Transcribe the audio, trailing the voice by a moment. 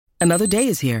Another day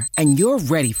is here, and you're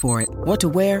ready for it. What to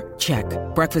wear? Check.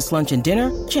 Breakfast, lunch, and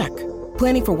dinner? Check.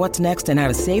 Planning for what's next and how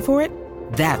to save for it?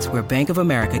 That's where Bank of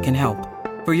America can help.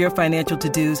 For your financial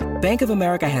to-dos, Bank of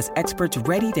America has experts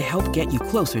ready to help get you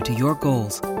closer to your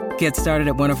goals. Get started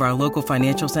at one of our local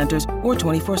financial centers or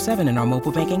 24/7 in our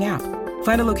mobile banking app.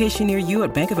 Find a location near you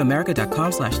at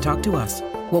bankofamerica.com/talktous.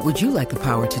 What would you like the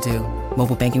power to do?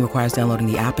 Mobile banking requires downloading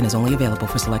the app and is only available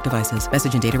for select devices.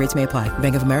 Message and data rates may apply.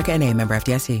 Bank of America N.A., member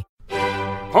FDIC.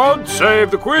 Pod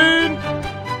Save the Queen!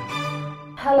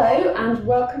 Hello and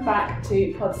welcome back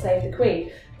to Pod Save the Queen,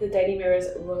 the Daily Mirror's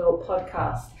royal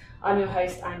podcast. I'm your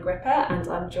host, Anne Gripper, and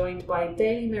I'm joined by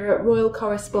Daily Mirror royal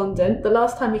correspondent. The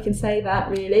last time we can say that,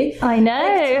 really. I know,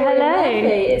 hello.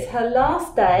 Murphy. It's her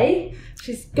last day.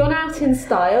 She's gone out in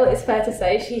style, it's fair to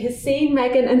say. She has seen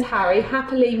Meghan and Harry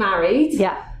happily married.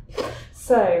 Yeah.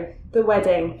 So, the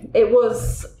wedding. It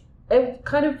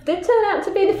did turn out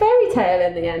to be the fairy tale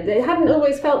in the end. It hadn't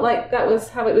always felt like that was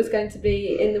how it was going to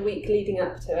be in the week leading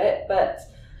up to it, but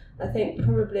I think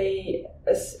probably,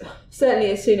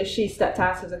 certainly as soon as she stepped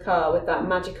out of the car with that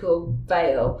magical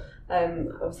veil,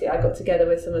 obviously I got together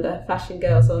with some of the fashion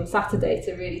girls on Saturday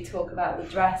to really talk about the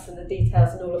dress and the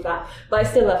details and all of that. But I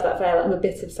still love that veil. I'm a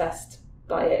bit obsessed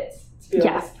by it, to be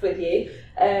honest with you.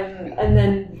 And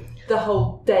then the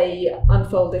whole day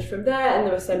unfolded from there, and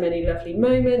there were so many lovely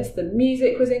moments. The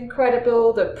music was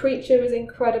incredible. The preacher was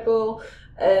incredible.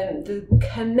 The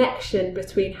connection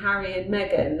between Harry and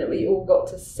Meghan that we all got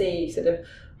to see sort of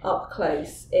up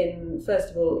close in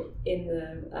the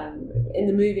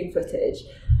moving footage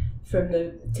from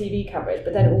the TV coverage,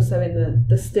 but then also in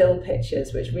the still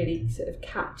pictures, which really sort of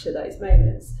capture those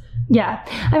moments. Yeah,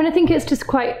 I mean, I think it's just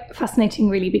quite fascinating,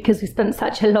 really, because we spent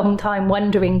such a long time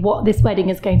wondering what this wedding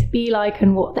is going to be like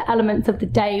and what the elements of the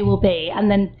day will be,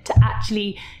 and then to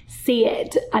actually see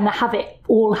it and have it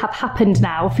all have happened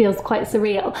now feels quite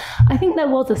surreal. I think there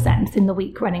was a sense in the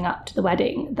week running up to the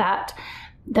wedding that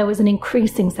there was an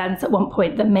increasing sense at one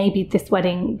point that maybe this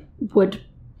wedding would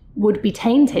be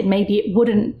tainted. Maybe it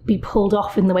wouldn't be pulled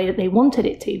off in the way that they wanted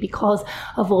it to because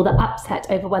of all the upset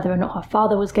over whether or not her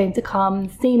father was going to come,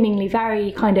 seemingly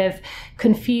very kind of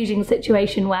confusing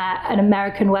situation where an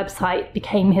American website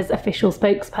became his official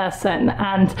spokesperson.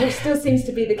 And which still seems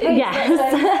to be the case.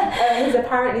 Yes. He's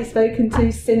apparently spoken to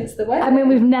since the wedding. I mean,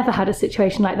 we've never had a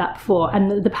situation like that before,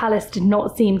 and the palace did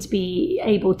not seem to be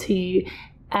able to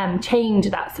change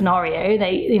that scenario.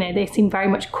 They seem very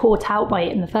much caught out by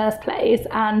it in the first place.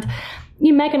 And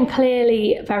Meghan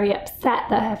clearly very upset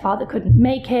that her father couldn't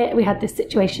make it. We had this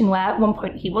situation where at one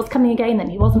point he was coming again, then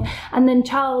he wasn't. And then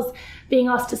Charles being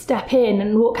asked to step in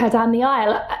and walk her down the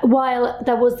aisle, while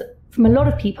there was, from a lot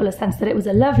of people, a sense that it was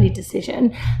a lovely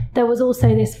decision, there was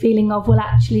also this feeling of, well,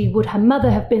 actually, would her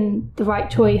mother have been the right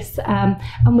choice? And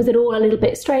was it all a little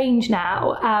bit strange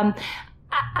now?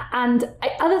 And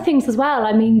other things as well.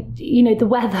 I mean, the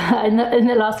weather in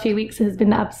the last few weeks has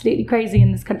been absolutely crazy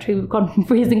in this country. We've gone from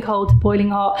freezing cold to boiling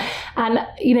hot. And,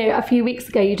 a few weeks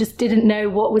ago, you just didn't know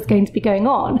what was going to be going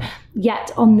on.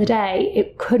 Yet on the day,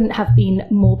 it couldn't have been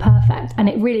more perfect. And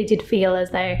it really did feel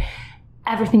as though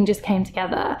everything just came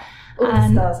together. All the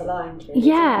stars aligned. Really,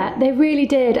 yeah, they really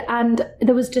did. And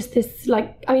there was just this,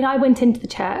 I went into the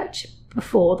church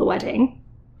before the wedding.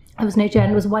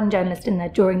 There was one journalist in there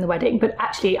during the wedding, but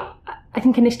actually I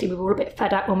think initially we were all a bit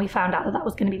fed up when we found out that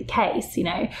was going to be the case,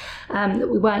 that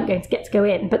we weren't going to get to go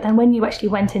in. But then when you actually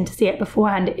went in to see it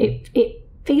beforehand, it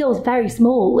feels very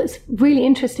small. It's really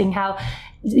interesting how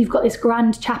you've got this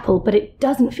grand chapel, but it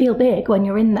doesn't feel big when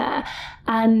you're in there.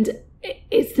 And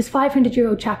it's this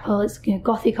 500-year-old chapel. It's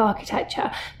Gothic architecture,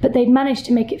 but they'd managed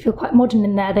to make it feel quite modern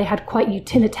in there. They had quite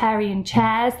utilitarian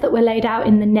chairs that were laid out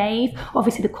in the nave.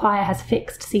 Obviously, the choir has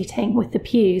fixed seating with the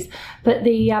pews, but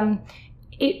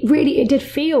it did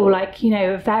feel like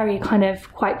a very kind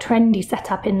of quite trendy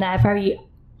setup in there. Very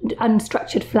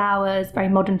unstructured flowers, very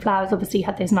modern flowers. Obviously, you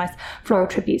had those nice floral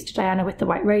tributes to Diana with the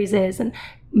white roses, and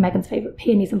Meghan's favourite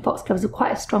peonies and foxgloves. With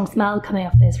quite a strong smell coming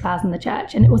off those flowers in the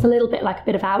church, and it was a little bit like a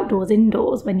bit of outdoors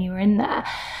indoors when you were in there.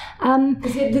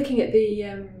 Looking at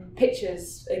the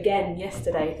pictures again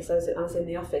yesterday, because I was in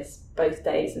the office both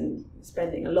days and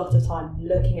spending a lot of time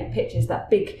looking at pictures, that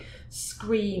big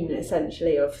screen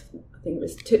essentially of, I think it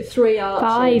was 3 arches.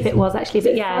 5 it was actually,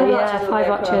 but five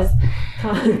arches.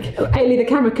 Clearly the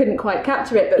camera couldn't quite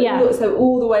capture it, but also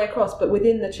all the way across, but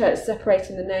within the church,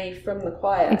 separating the nave from the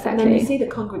choir. Exactly. And then you see the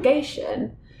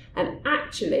congregation, and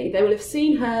actually they will have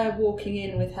seen her walking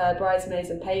in with her bridesmaids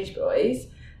and page boys,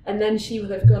 and then she will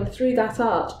have gone through that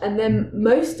arch, and then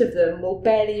most of them will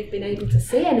barely have been able to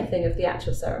see anything of the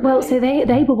actual ceremony. Well, so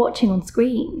they were watching on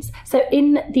screens. So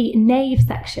in the nave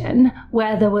section,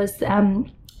 where there was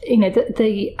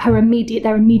their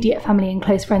immediate family and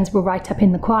close friends were right up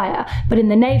in the choir, but in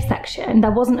the nave section there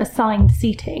wasn't assigned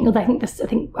seating. Although I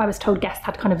think I was told guests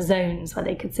had kind of zones where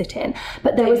they could sit in,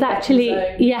 but there was actually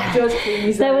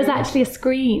there was actually a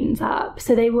screens up,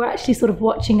 so they were actually sort of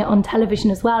watching it on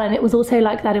television as well. And it was also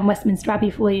like that in Westminster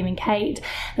Abbey for William and Kate.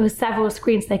 There were several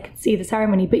screens they could see the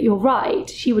ceremony, but you're right,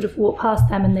 she would have walked past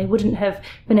them and they wouldn't have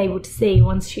been able to see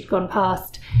once she'd gone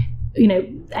past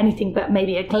anything but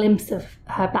maybe a glimpse of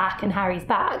her back and Harry's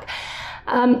back.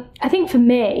 I think for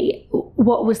me,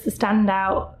 what was the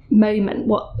standout moment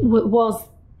was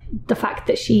the fact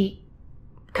that she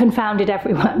confounded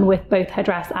everyone with both her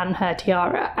dress and her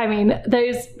tiara. I mean,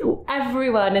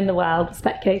 everyone in the world was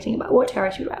speculating about what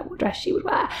tiara she would wear, what dress she would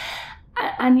wear.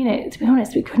 And to be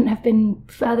honest, we couldn't have been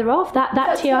further off.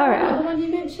 That tiara. The one you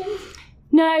mentioned?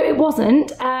 No, it wasn't.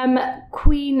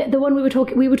 The one we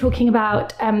were talking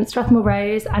about, Strathmore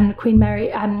Rose and Queen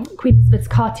Elizabeth's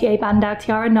Cartier bandeau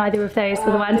tiara. Neither of those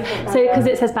were the ones. So because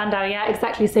it says bandeau, yeah,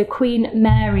 exactly. So Queen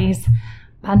Mary's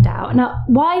bandeau. Now,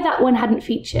 why that one hadn't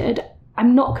featured,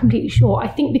 I'm not completely sure. I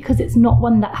think because it's not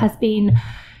one that has been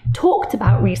talked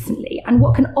about recently, and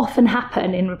what can often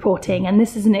happen in reporting, and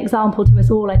this is an example to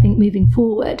us all, I think, moving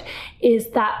forward, is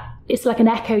that it's like an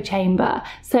echo chamber.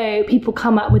 So people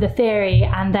come up with a theory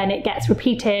and then it gets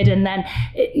repeated, and then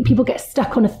people get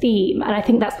stuck on a theme. And I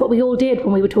think that's what we all did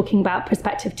when we were talking about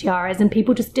prospective tiaras, and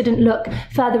people just didn't look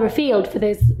further afield for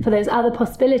those other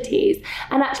possibilities.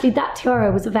 And actually that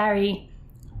tiara was very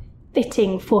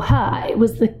fitting for her. It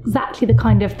was exactly the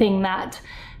kind of thing that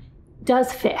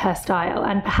does fit her style.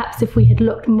 And perhaps if we had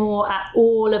looked more at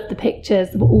all of the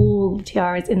pictures of all the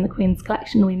tiaras in the Queen's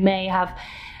collection, we may have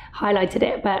highlighted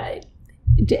it, but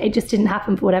it just didn't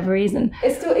happen for whatever reason.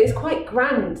 It's quite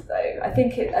grand though. I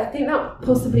think that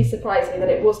possibly surprised me that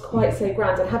it was quite so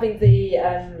grand, and having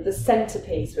the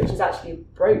centerpiece, which is actually a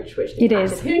brooch, which it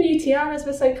is. Who knew tiaras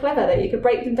were so clever that you could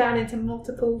break them down into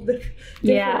multiple different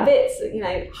bits?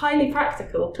 Highly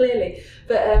practical, clearly,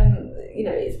 but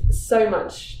it's so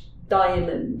much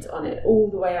diamond on it all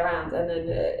the way around. And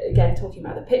then again, talking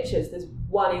about the pictures, there's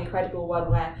one incredible one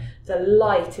where the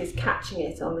light is catching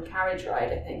it on the carriage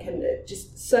ride, I think, and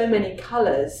just so many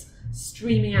colours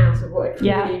streaming out of what are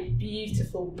really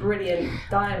beautiful, brilliant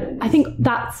diamonds. I think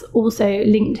that's also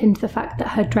linked into the fact that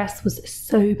her dress was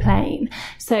so plain.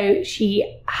 So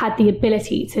she had the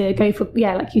ability to go for,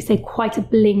 like you say, quite a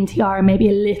bling tiara, maybe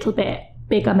a little bit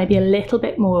bigger, maybe a little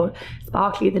bit more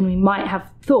sparkly than we might have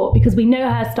thought, because we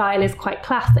know her style is quite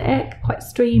classic, quite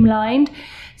streamlined.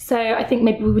 So I think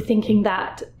maybe we were thinking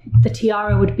that the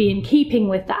tiara would be in keeping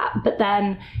with that, but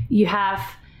then you have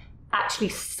actually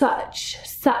such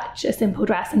a simple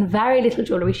dress and very little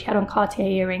jewellery. She had on Cartier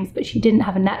earrings, but she didn't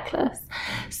have a necklace.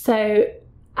 So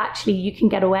actually you can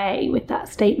get away with that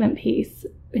statement piece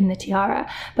in the tiara.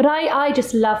 But I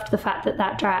just loved the fact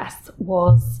that dress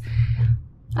was,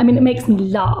 I mean, it makes me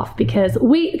laugh because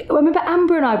I remember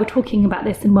Amber and I were talking about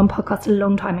this in one podcast a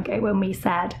long time ago when we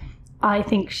said, I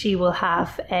think she will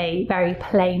have a very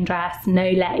plain dress, no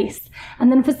lace.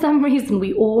 And then for some reason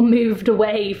we all moved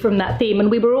away from that theme, and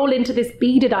we were all into this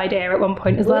beaded idea at one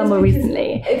point as well more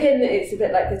recently. Again, it's a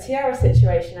bit like the tiara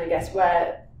situation, I guess,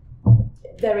 where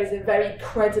there is a very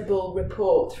credible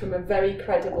report from a very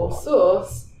credible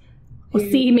source.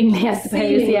 Seemingly, I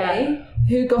suppose,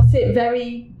 who got it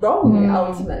very wrong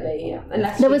ultimately,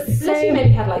 unless she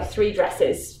maybe had like 3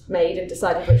 dresses made and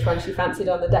decided which one she fancied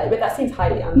on the day, but that seems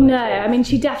highly unlikely. No, I mean,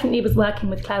 she definitely was working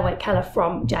with Claire White-Keller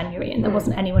from January, and there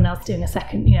wasn't anyone else doing a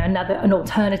second, an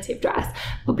alternative dress.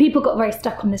 But people got very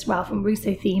stuck on this Ralph and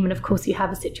Russo theme, and of course you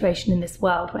have a situation in this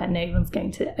world where no one's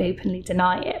going to openly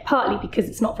deny it, partly because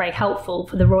it's not very helpful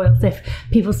for the royals if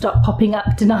people start popping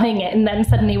up denying it, and then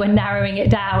suddenly we're narrowing it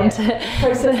down to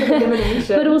process of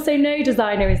elimination. But also no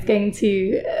designer is going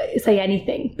to say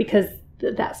anything, because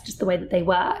that's just the way that they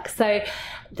work. So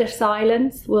the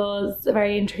silence was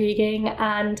very intriguing,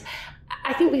 and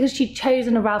I think because she'd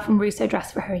chosen a Ralph and Russo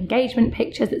dress for her engagement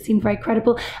pictures, it seemed very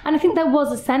credible. And I think there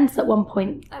was a sense at one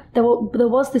point there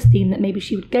was this theme that maybe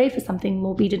she would go for something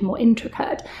more beaded, more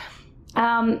intricate.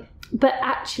 But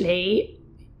actually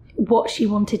what she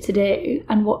wanted to do,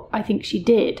 and what I think she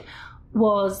did,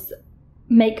 was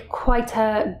make quite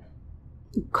a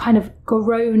kind of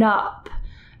grown up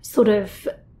sort of,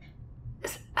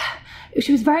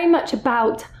 she was very much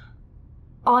about,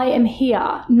 I am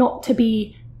here not to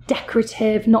be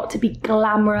decorative, not to be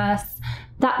glamorous.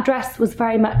 That dress was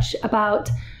very much about,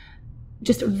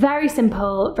 just very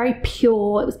simple, very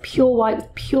pure. It was pure white, it was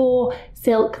pure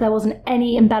silk. There wasn't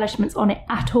any embellishments on it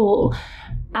at all.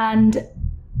 And,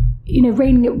 you know,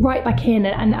 reining it right back in,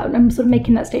 and I'm sort of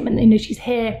making that statement that, you know, she's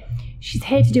here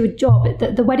to do a job.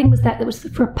 The wedding was there, that was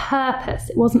for a purpose.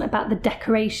 It wasn't about the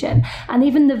decoration. And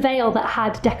even the veil that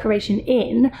had decoration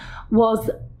in was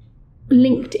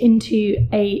linked into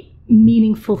a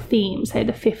meaningful theme. So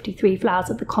the 53 flowers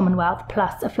of the Commonwealth,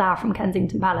 plus a flower from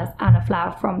Kensington Palace and a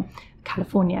flower from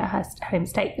California, her home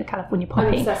state, the California poppy.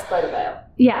 I'm obsessed by the veil.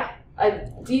 Yeah.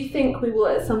 Do you think we will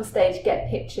at some stage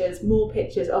get more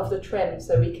pictures of the trim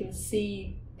so we can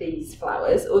see these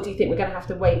flowers, or do you think we're going to have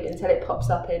to wait until it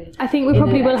pops up in? I think we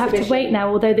probably will have to wait now,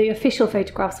 although the official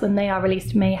photographs, when they are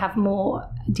released, may have more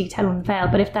detail on the veil.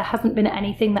 But if there hasn't been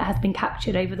anything that has been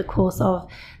captured over the course of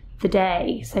the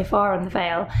day so far on the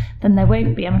veil, then there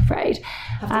won't be, I'm afraid.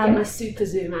 Have to get my super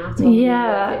zoom out on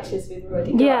the pictures we've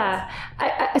already got.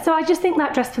 Yeah. So I just think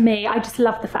that dress, for me, I just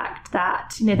love the fact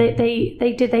that, you know,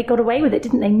 they got away with it,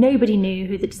 didn't they? Nobody knew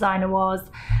who the designer was.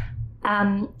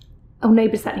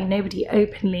 Nobody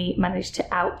openly managed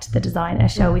to out the designer,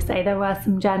 shall we say. There were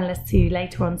some journalists who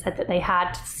later on said that they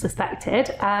had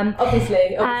suspected.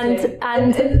 Obviously. And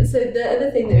so the other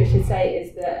thing that we should say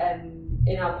is that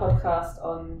in our podcast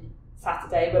on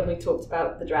Saturday, when we talked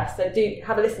about the dress, so do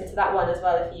have a listen to that one as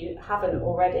well if you haven't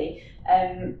already.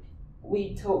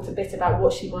 We talked a bit about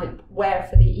what she might wear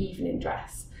for the evening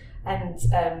dress, and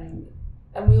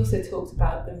we also talked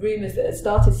about the rumours that had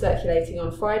started circulating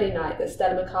on Friday night that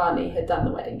Stella McCartney had done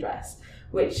the wedding dress,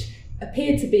 which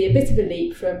appeared to be a bit of a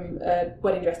leap from a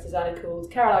wedding dress designer called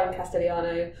Caroline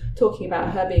Castellano, talking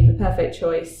about her being the perfect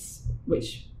choice,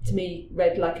 which to me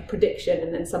read like a prediction,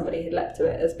 and then somebody had leapt to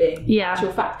it as being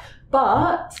actual fact.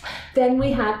 But then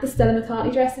we had the Stella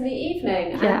McCartney dress in the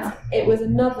evening, and it was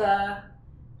another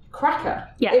cracker.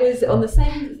 Yeah. It was on the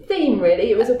same theme,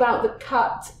 really. It was about the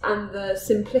cut and the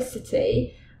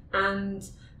simplicity and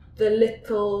the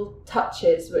little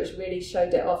touches which really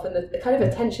showed it off, and the kind of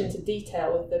attention to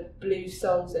detail with the blue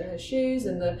soles in her shoes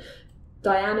and the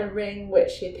Diana ring,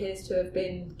 which she appears to have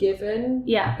been given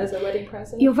as a wedding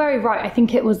present. You're very right. I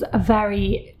think it was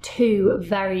two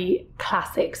very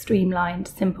classic, streamlined,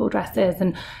 simple dresses,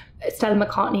 and Stella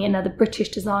McCartney, another British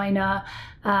designer,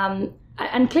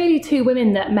 and clearly two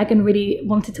women that Meghan really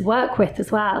wanted to work with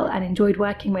as well and enjoyed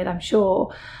working with, I'm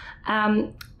sure.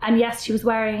 And yes, she was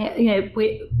wearing,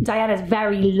 Diana's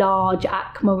very large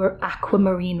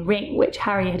aquamarine ring, which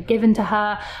Harry had given to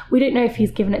her. We don't know if he's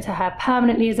given it to her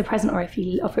permanently as a present or if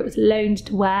it was loaned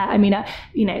to wear. I mean,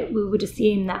 we would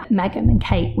assume that Meghan and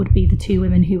Kate would be the two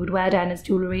women who would wear Diana's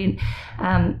jewellery.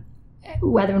 And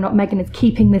whether or not Meghan is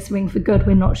keeping this ring for good,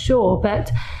 we're not sure.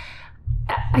 But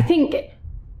I think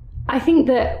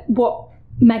that what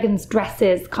Meghan's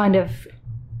dresses kind of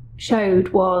showed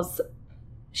was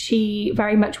she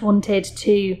very much wanted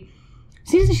to.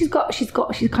 She's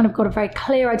kind of got a very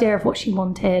clear idea of what she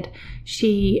wanted.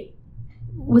 She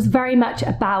was very much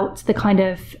about the kind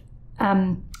of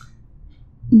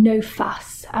no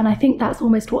fuss, and I think that's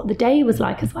almost what the day was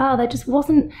like as well.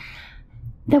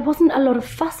 There wasn't a lot of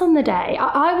fuss on the day.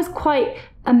 I was quite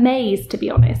amazed, to be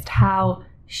honest, how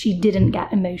she didn't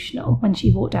get emotional when she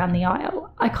walked down the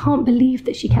aisle. I can't believe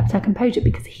that she kept her composure,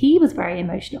 because he was very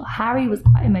emotional. Harry was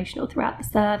quite emotional throughout the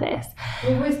service.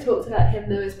 We've always talked about him,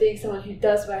 though, as being someone who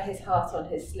does wear his heart on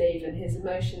his sleeve, and his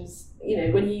emotions,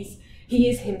 when he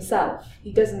is himself.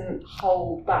 He doesn't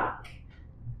hold back.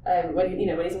 When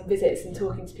he's on visits and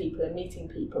talking to people and meeting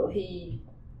people, he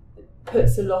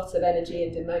puts a lot of energy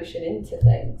and emotion into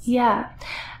things. Yeah.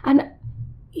 And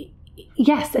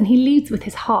yes, and he leads with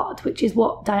his heart, which is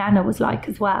what Diana was like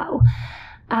as well.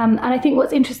 And I think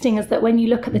what's interesting is that when you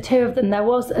look at the two of them, there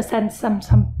was a sense, some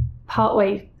part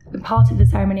of the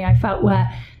ceremony, I felt,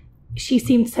 where she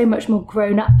seemed so much more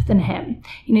grown up than him.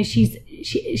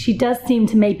 She does seem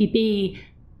to maybe be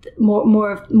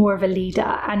more of a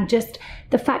leader, and just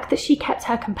the fact that she kept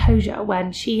her composure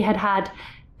when she had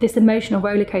this emotional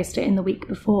roller coaster in the week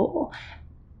before,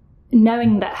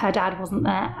 knowing that her dad wasn't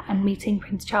there and meeting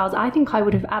Prince Charles. I think I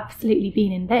would have absolutely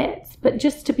been in bits, but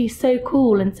just to be so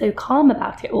cool and so calm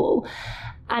about it all,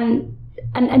 and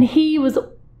he was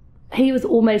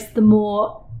almost the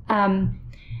more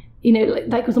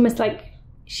it was almost like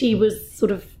she was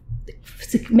sort of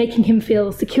making him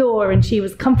feel secure, and she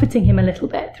was comforting him a little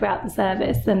bit throughout the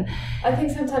service. And I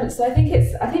think sometimes, I think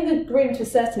the groom to a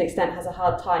certain extent has a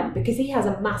hard time because he has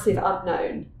a massive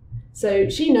unknown. So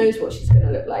she knows what she's going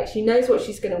to look like. She knows what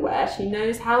she's going to wear. She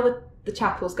knows how the the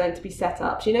chapel's going to be set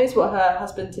up. She knows what her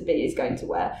husband-to-be is going to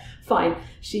wear. Fine.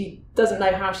 She doesn't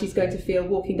know how she's going to feel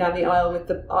walking down the aisle with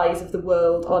the eyes of the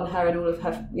world on her and all of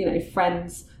her,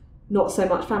 friends, not so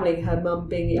much family, her mum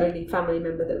being the only family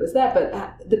member that was there,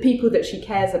 but the people that she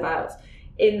cares about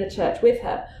in the church with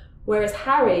her. Whereas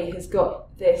Harry has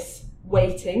got this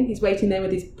waiting. He's waiting there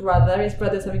with his brother. His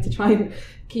brother's having to try and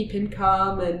keep him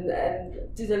calm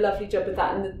and did a lovely job with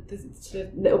that, and the sort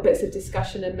of little bits of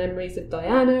discussion and memories of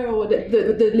Diana or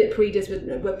the lip readers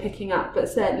were picking up, but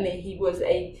certainly he was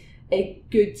a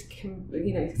good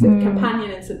sort of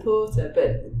companion and supporter.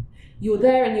 But you're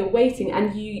there and you're waiting,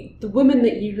 and the woman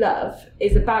that you love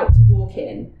is about to walk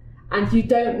in, and you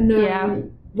don't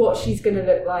know what she's going to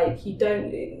look like. You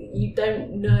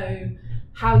don't know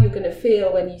how you're going to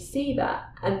feel when you see that.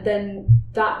 And then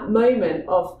that moment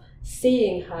of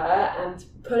seeing her and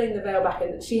pulling the veil back,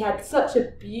 and she had such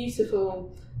a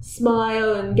beautiful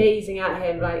smile and gazing at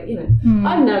him like,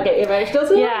 I'm now getting emotional.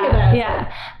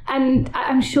 And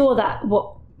I'm sure that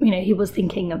what he was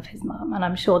thinking of his mum, and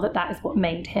I'm sure that is what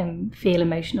made him feel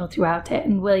emotional throughout it.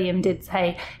 And William did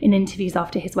say in interviews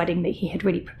after his wedding that he had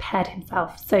really prepared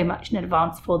himself so much in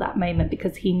advance for that moment,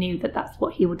 because he knew that that's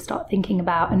what he would start thinking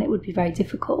about, and it would be very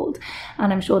difficult.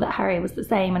 And I'm sure that Harry was the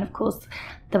same. And of course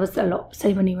there was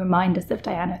so many reminders of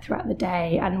Diana throughout the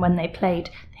day, and when they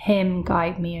played hymn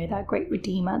Guide Me, O Thou Great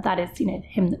Redeemer, that is the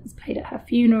hymn that was played at her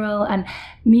funeral. And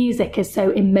music is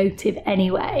so emotive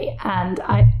anyway, and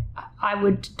I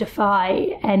would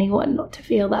defy anyone not to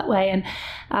feel that way. And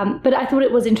but I thought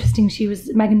it was interesting.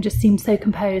 Meghan just seemed so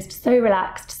composed, so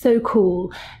relaxed, so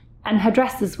cool, and her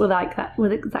dresses were like that.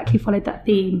 Exactly followed that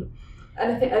theme.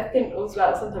 And I think as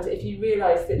well, sometimes if you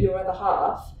realise that your other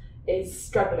half is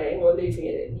struggling or losing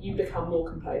it, you become more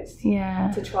composed.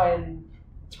 Yeah. To try and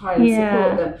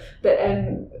support them. But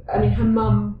her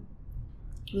mum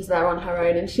was there on her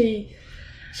own, and she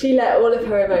let all of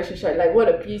her emotions show. Like, what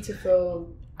a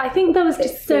beautiful. I think there was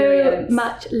just so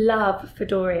much love for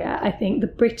Doria. I think the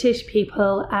British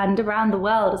people and around the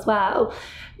world as well.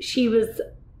 She was,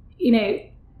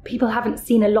 people haven't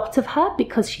seen a lot of her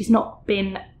because she's not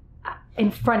been in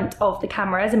front of the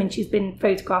cameras. I mean, she's been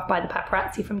photographed by the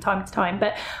paparazzi from time to time,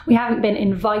 but we haven't been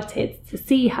invited to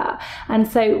see her. And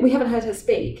so we haven't heard her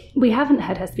speak. And we still haven't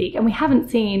heard her speak, but we haven't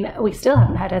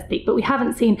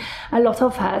seen a lot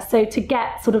of her. So to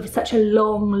get sort of such a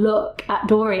long look at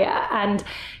Doria and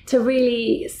to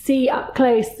really see up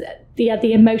close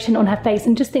the emotion on her face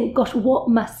and just think, gosh, what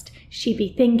must she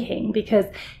be thinking? Because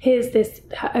here's this,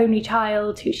 her only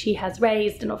child who she has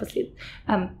raised, and obviously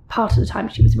part of the time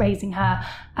she was raising her,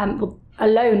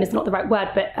 alone is not the right word,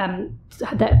 but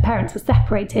their parents were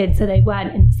separated, so they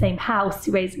weren't in the same house,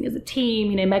 raising as a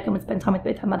team. Meghan would spend time with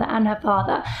both her mother and her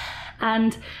father,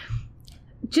 and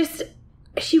just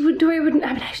Doria wouldn't.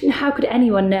 I mean, how could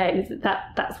anyone know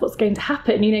that's what's going to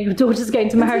happen? Your daughter's going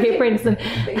to marry a prince, and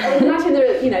I would imagine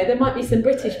there might be some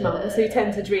British mums who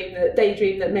tend to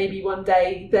daydream that maybe one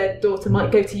day their daughter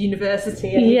might go to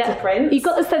university and meet a prince. You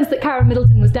got the sense that Karen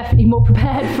Middleton was definitely more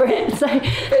prepared for it. So,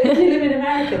 but if you live in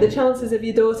America, the chances of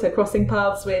your daughter crossing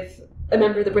paths with a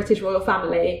member of the British royal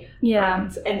family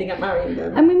and ending up marrying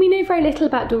them. I mean, we know very little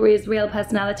about Doria's real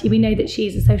personality. We know that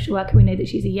she's a social worker, we know that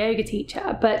she's a yoga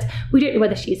teacher, but we don't know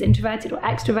whether she's introverted or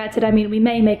extroverted. I mean, we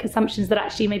may make assumptions that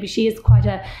actually maybe she is quite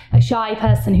a shy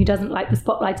person who doesn't like the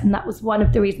spotlight, and that was one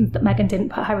of the reasons that Meghan didn't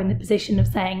put her in the position of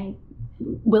saying,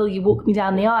 will you walk me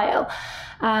down the aisle?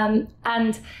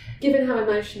 And given how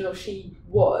emotional she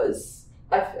was,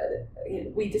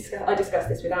 I discussed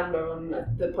this with Amber on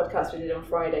the podcast we did on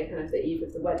Friday, kind of the eve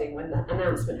of the wedding, when the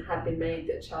announcement had been made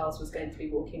that Charles was going to be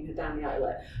walking her down the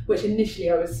aisle, which initially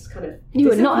I was kind of... You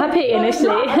were not happy initially.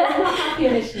 I was not happy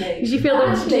initially. Did you feel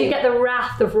did you get the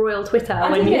wrath of royal Twitter?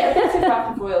 I did get a bit of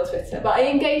wrath of royal Twitter, but I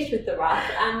engaged with the wrath.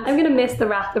 And I'm going to miss the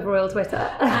wrath of royal Twitter.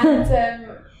 And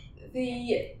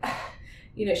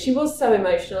she was so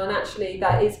emotional, and actually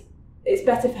it's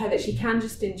better for her that she can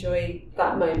just enjoy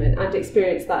that moment and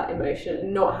experience that emotion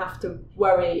and not have to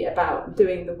worry about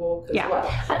doing the walk as well.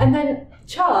 And then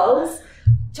Charles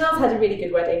had a really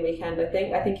good wedding weekend. I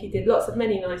think he did lots of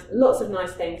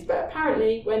nice things. But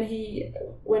apparently, when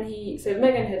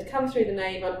Meghan had come through the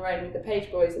nave on her own with the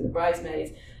page boys and the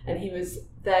bridesmaids, and he was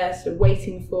there sort of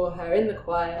waiting for her in the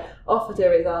choir, offered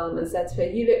her his arm and said to her,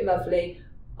 "You look lovely.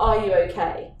 Are you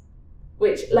okay?"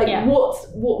 Which,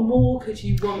 what more could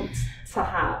you want to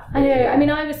have? I know. I mean,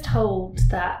 I was told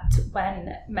that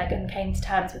when Meghan came to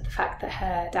terms with the fact that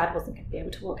her dad wasn't going to be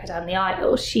able to walk her down the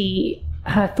aisle,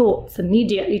 her thoughts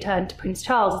immediately turned to Prince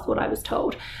Charles, is what I was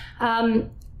told.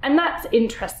 And that's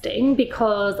interesting,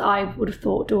 because I would have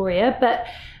thought Doria, but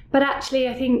actually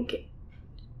I think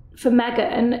for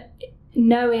Meghan,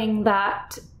 knowing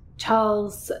that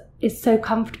Charles is so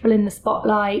comfortable in the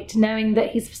spotlight, knowing that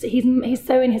he's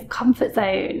so in his comfort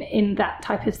zone in that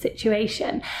type of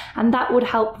situation, and that would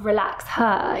help relax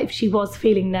her if she was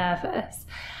feeling nervous.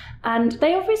 And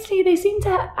they seem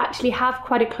to actually have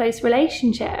quite a close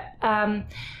relationship.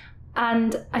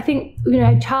 And I think,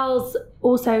 Charles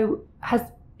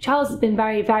has been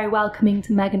very, very welcoming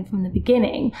to Meghan from the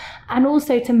beginning, and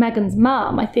also to Meghan's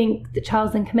mum. I think that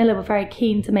Charles and Camilla were very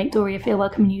keen to make Doria feel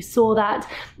welcome, and you saw that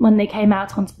when they came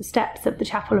out onto the steps of the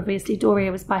chapel. Obviously,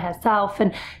 Doria was by herself,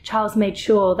 and Charles made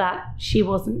sure that she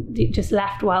wasn't just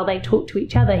left while they talked to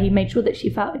each other. He made sure that she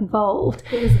felt involved.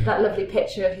 There's that lovely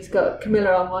picture of he's got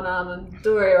Camilla on one arm and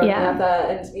Doria on the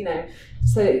other, and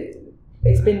so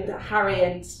it's been Harry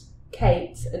and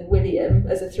Kate and William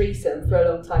as a threesome for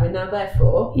a long time, and now they're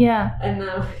four. Yeah. And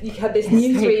now you had this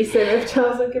new threesome of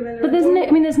Charles and Camilla. But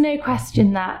there's no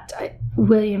question that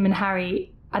William and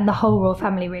Harry and the whole royal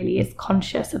family really is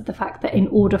conscious of the fact that in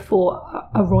order for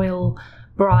a royal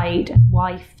bride and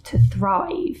wife to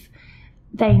thrive,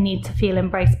 they need to feel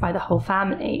embraced by the whole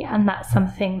family. And that's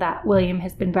something that William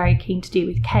has been very keen to do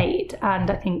with Kate.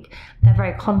 And I think they're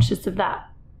very conscious of that,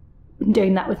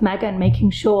 doing that with Meghan,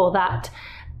 making sure that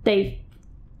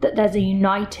there's a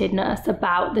unitedness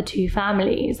about the two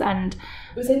families. And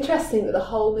it was interesting that the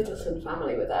whole Middleton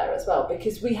family were there as well,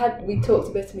 because we talked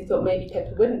a bit and we thought maybe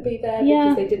Pippa wouldn't be there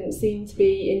because they didn't seem to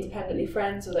be independently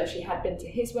friends, although she had been to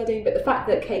his wedding. But the fact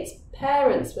that Kate's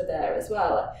parents were there as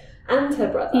well, and her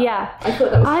brother, I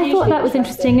thought that was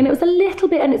interesting, and it was a little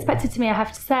bit unexpected to me, I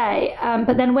have to say.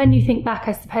 But then when you think back,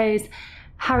 I suppose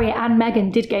Harry and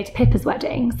Meghan did go to Pippa's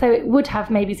wedding, so it would have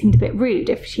maybe seemed a bit rude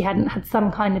if she hadn't had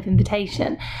some kind of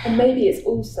invitation. And maybe it's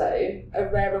also a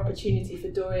rare opportunity for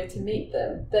Doria to meet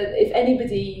them. That if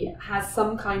anybody has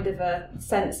some kind of a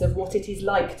sense of what it is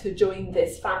like to join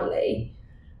this family,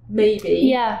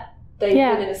 maybe they've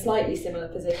been in a slightly similar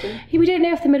position. We don't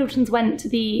know if the Middletons went to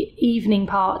the evening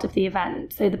part of the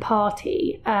event, so the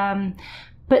party,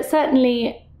 but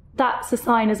certainly that's a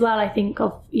sign as well, I think,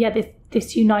 of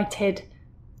this united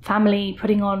family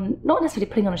not necessarily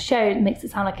putting on a show. It makes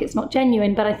it sound like it's not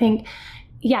genuine, but I think,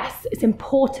 yes, it's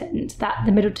important that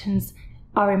the Middletons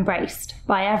are embraced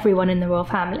by everyone in the royal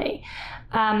family.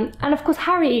 And of course,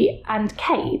 Harry and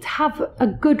Kate have a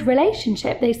good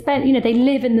relationship. They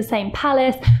live in the same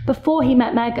palace. Before he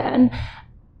met Meghan,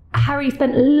 Harry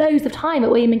spent loads of time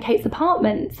at William and Kate's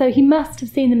apartment, so he must have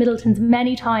seen the Middletons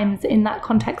many times in that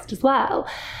context as well.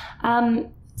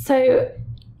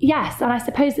 Yes, and I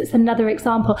suppose it's another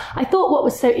example. I thought what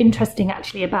was so interesting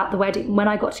actually about the wedding, when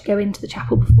I got to go into the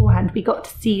chapel beforehand, we got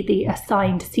to see the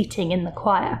assigned seating in the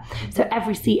choir. So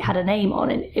every seat had a name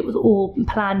on it. It was all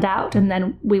planned out, and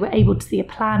then we were able to see a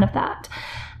plan of that.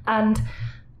 And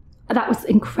that was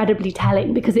incredibly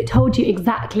telling, because it told you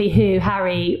exactly who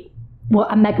Harry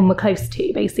and Meghan were close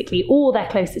to. Basically, all their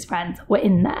closest friends were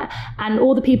in there. And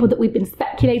all the people that we've been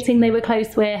speculating they were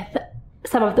close with,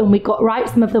 some of them we got right,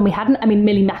 some of them we hadn't. I mean,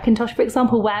 Millie McIntosh, for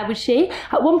example, where was she?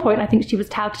 At one point, I think she was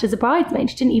touted as a bridesmaid.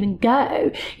 She didn't even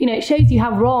go. It shows you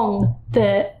how wrong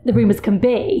the rumours can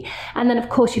be. And then, of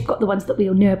course, you've got the ones that we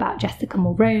all know about, Jessica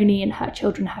Mulroney and her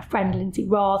children, her friend Lindsay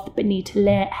Roth, Benita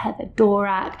Litt, Heather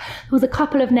Dorak. There was a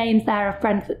couple of names there of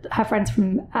her friends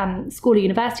from school or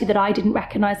university that I didn't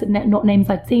recognise, not names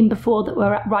I'd seen before, that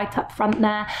were right up front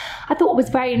there. I thought what was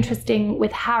very interesting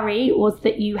with Harry was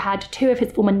that you had two of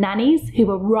his former nannies who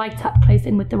were right up close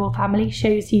in with the royal family.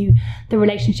 Shows you the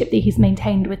relationship that he's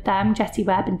maintained with them, Jessie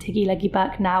Webb and Tiggy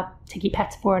Leggy-Burke, now Tiggy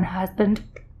Pettifor and her husband.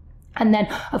 And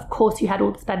then, of course, you had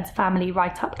all the Spencer family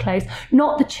right up close.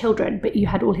 Not the children, but you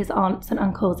had all his aunts and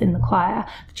uncles in the choir.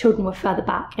 The children were further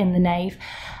back in the nave.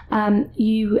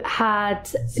 You had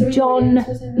John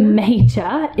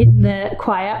Major in the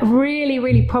choir, really,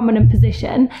 really prominent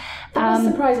position. That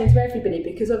was surprising to everybody,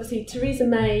 because obviously Theresa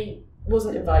May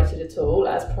wasn't invited at all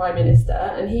as Prime Minister,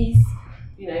 and he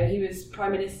was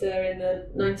Prime Minister in the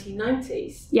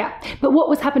 1990s. Yeah, but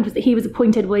what happened was that he was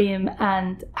appointed William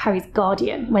and Harry's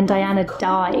guardian when Diana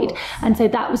died, and so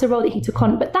that was a role that he took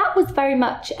on. But that was very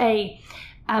much he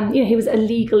was a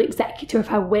legal executor of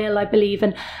her will, I believe,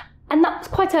 and that was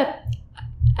quite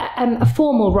a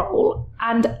formal role.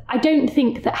 And I don't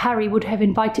think that Harry would have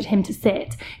invited him to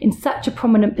sit in such a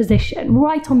prominent position,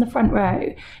 right on the front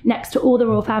row, next to all the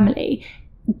royal family,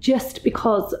 just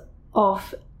because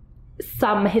of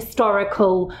some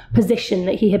historical position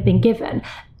that he had been given.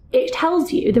 It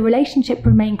tells you the relationship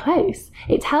remained close.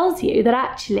 It tells you that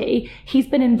actually he's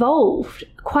been involved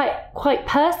quite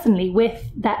personally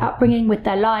with their upbringing, with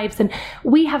their lives, and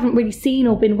we haven't really seen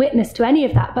or been witness to any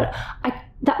of that, but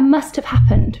that must have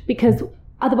happened, because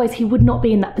otherwise he would not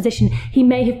be in that position. He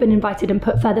may have been invited and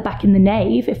put further back in the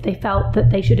nave if they felt that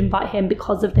they should invite him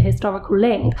because of the historical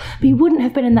link, but he wouldn't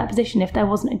have been in that position if there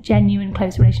wasn't a genuine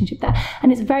close relationship there.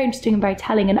 And it's very interesting and very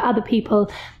telling. And other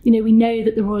people, you know, we know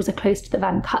that the royals are close to the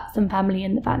Van Cutsem family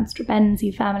and the Van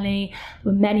Strabenzi family.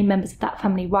 There were many members of that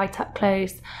family right up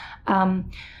close.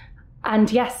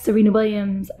 And yes, Serena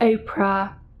Williams,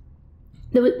 Oprah,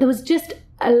 there was just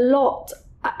a lot.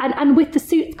 And with the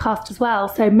Suits cast as well.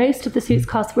 So most of the Suits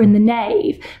cast were in the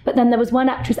nave, but then there was one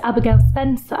actress, Abigail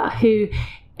Spencer, who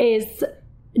is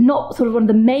not sort of one of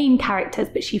the main characters,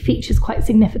 but she features quite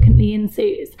significantly in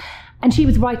Suits. And she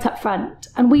was right up front.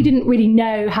 And we didn't really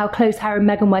know how close Harry and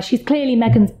Meghan were. She's clearly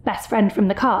Meghan's best friend from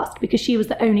the cast because she was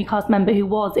the only cast member who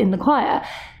was in the choir.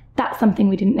 That's something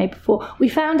we didn't know before. We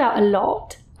found out a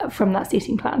lot from that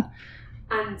seating plan.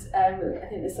 And I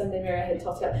think the Sunday Mirror had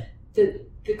talked about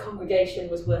the congregation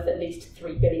was worth at least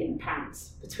 £3 billion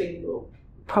between them all.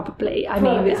 Probably. I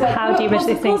mean, how do you wish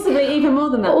this thing? Possibly even more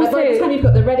than that. Also, by the time you've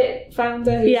got the Reddit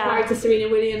founder who's married to Serena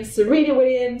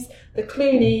Williams, the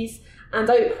Clooneys, and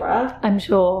Oprah, I'm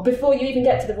sure. Before you even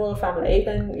get to the royal family,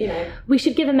 then, you know. We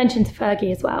should give a mention to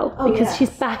Fergie as well, because she's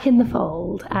back in the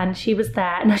fold and she was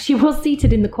there. Now, she was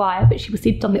seated in the choir, but she was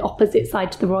seated on the opposite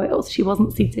side to the royals. She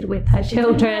wasn't seated with her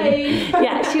children.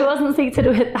 She wasn't seated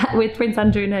with Prince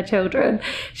Andrew and her children.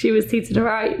 She was seated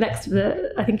right next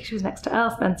to I think she was next to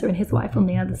Earl Spencer and his wife on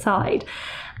the other side.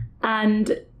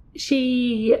 And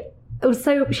she looked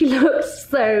so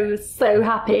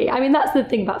happy. I mean, that's the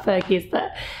thing about Fergie, is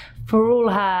that for all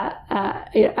her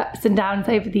ups and downs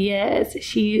over the years,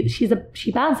 she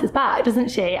bounces back, doesn't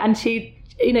she? And she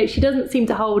doesn't seem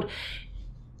to hold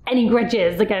any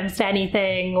grudges against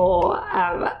anything, or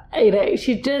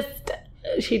she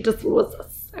just was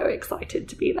so excited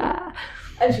to be there.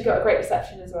 And she got a great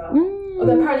reception as well.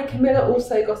 Although apparently Camilla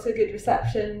also got a good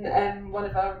reception. One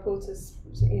of our reporters,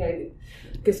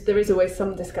 because there is always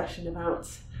some discussion about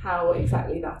how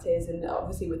exactly that is, and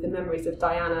obviously with the memories of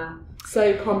Diana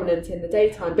so prominent in the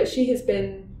daytime, but she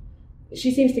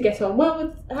seems to get on well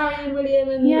with Harry and William.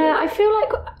 And I feel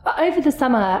like over the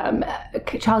summer,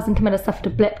 Charles and Camilla suffered a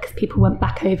blip because people went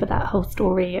back over that whole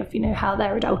story of, how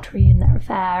their adultery and their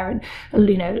affair, and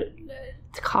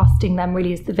casting them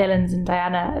really as the villains and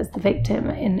Diana as the victim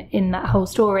in that whole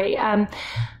story.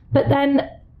 But then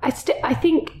I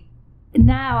think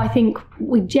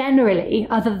we generally,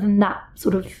 other than that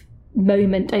sort of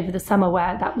moment over the summer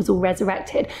where that was all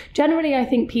resurrected, generally I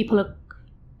think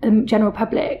general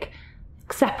public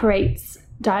separates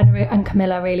Diana and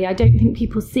Camilla, really. I don't think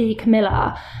people see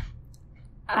Camilla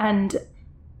and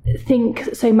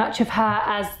think so much of her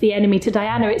as the enemy to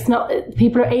Diana. It's not,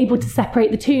 people are able to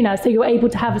separate the two now, so you're able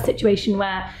to have a situation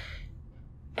where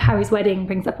Harry's wedding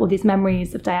brings up all these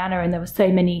memories of Diana, and there were so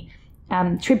many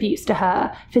tributes to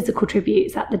her, physical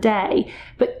tributes at the day.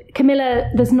 But Camilla,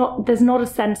 there's not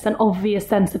an obvious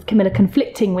sense of Camilla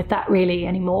conflicting with that really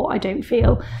anymore, I don't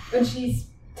feel. And she's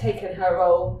taken her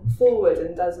role forward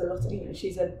and does a lot of,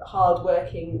 she's a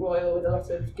hard-working royal with a lot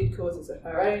of good causes of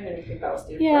her own, and anything about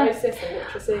osteoporosis and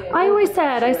literacy.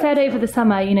 I said over the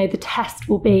summer, the test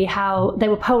will be how they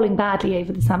were polling badly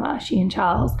over the summer, she and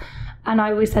Charles. And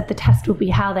I always said the test will be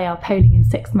how they are polling in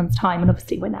 6 months' time. And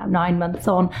obviously we're now 9 months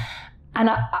on. And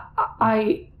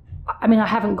I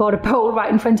haven't got a poll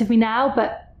right in front of me now,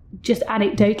 but just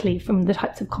anecdotally from the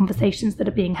types of conversations that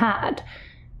are being had,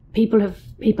 people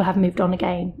have moved on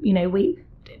again.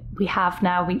 We have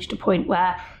now reached a point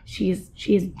where she is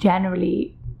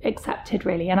generally accepted,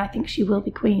 really, and I think she will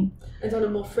be queen. And on a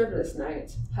more frivolous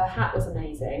note, her hat was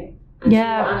amazing. And she wore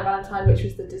Anna Valentine, which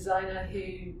was the designer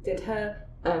who did her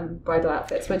bridal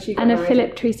outfits when she got married. And a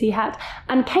Philip Treacy hat.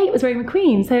 And Kate was Rose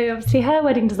McQueen, so obviously her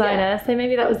wedding designer, so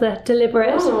maybe that was a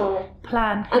deliberate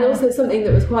plan. And also something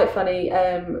that was quite funny,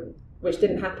 which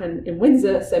didn't happen in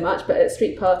Windsor so much, but at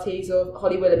street parties or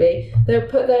Holly Willoughby, they would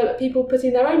put people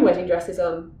putting their own wedding dresses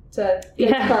on to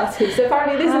parties. So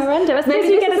apparently this I suppose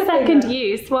you get a second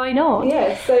use, why not?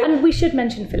 Yeah. And we should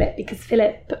mention Philip, because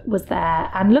Philip was there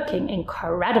and looking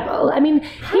incredible. I mean,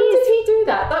 how did he do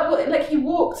that? He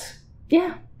walked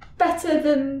better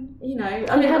than,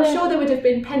 I'm sure there would have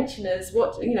been pensioners,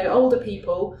 older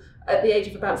people at the age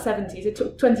of about 70s. It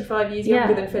took 25 years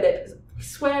younger than Philip,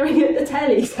 swearing at the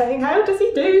telly, saying, how does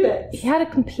he do this? He had a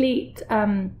complete,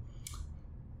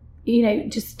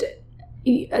 just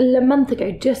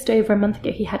over a month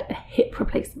ago, he had a hip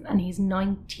replacement, and he's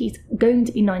going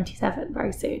to be 97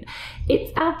 very soon.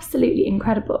 It's absolutely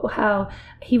incredible how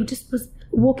he just was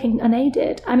walking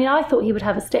unaided. I mean, I thought he would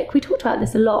have a stick. We talked about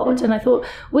this a lot, and I thought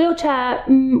wheelchair,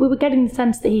 we were getting the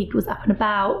sense that he was up and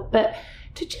about, but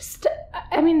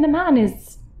the man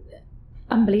is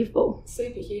unbelievable.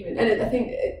 Superhuman. And I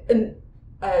think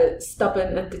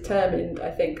stubborn and determined,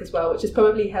 I think, as well, which has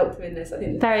probably helped him in this. I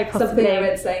think very possibly. Something I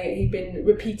read saying that he'd been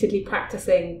repeatedly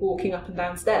practicing walking up and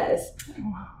down stairs.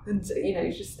 And, you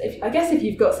know, just I guess if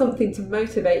you've got something to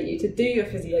motivate you to do your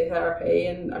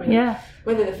physiotherapy, and I mean,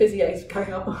 whether the physio is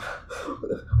going up,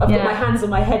 I've got my hands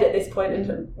on my head at this point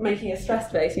and making a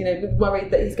stress face, you know, worried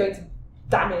that he's going to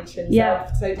damage himself,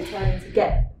 so determined to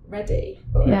get ready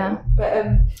for it. But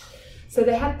so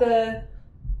they had the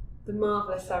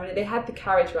marvellous ceremony. They had the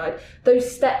carriage ride.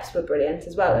 Those steps were brilliant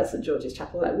as well at St George's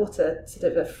Chapel. Like, what a sort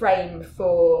of a frame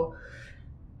for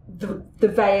the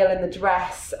veil and the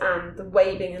dress and the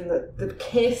waving and the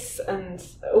kiss and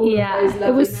all of those lovely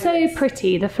it was moments. So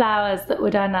pretty, the flowers that were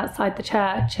done outside the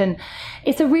church. And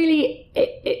it's a really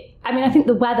I mean, I think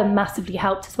the weather massively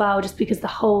helped as well, just because the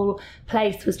whole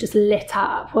place was just lit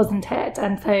up, wasn't it?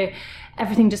 And so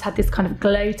everything just had this kind of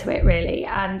glow to it, really.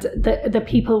 And the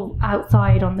people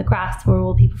outside on the grass were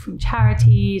all people from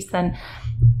charities, and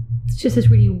it's just this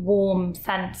really warm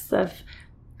sense of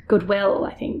goodwill,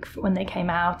 I think, when they came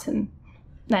out. And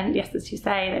then, yes, as you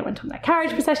say, they went on their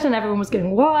carriage procession and everyone was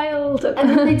going wild. And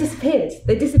then they disappeared.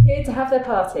 They disappeared to have their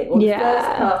party, or the first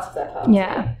part of their party.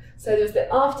 Yeah. So there was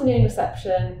the afternoon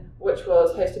reception, which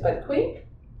was hosted by the Queen.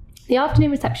 The afternoon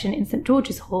reception in St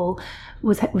George's Hall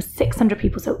was 600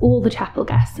 people, so all the chapel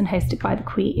guests, and hosted by the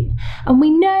Queen. And we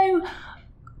know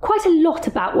quite a lot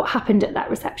about what happened at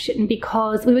that reception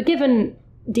because we were given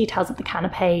details of the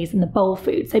canapes and the bowl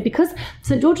food. So because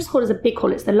St George's Hall is a big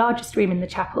hall, it's the largest room in the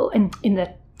chapel, in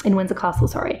Windsor Castle,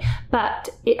 but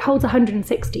it holds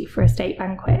 160 for a state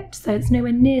banquet, so it's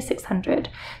nowhere near 600.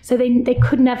 So they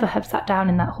could never have sat down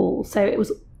in that hall. So it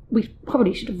was, we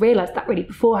probably should have realised that really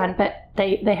beforehand, but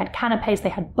they had canapes, they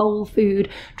had bowl food,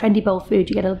 trendy bowl food.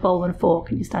 You get a bowl and a fork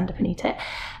and you stand up and eat it.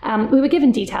 We were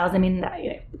given details. I mean,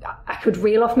 I could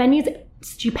reel off menus,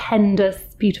 stupendous,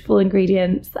 beautiful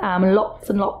ingredients, lots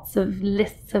and lots of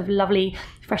lists of lovely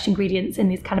fresh ingredients in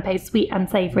these canapes, sweet and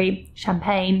savoury,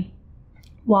 champagne,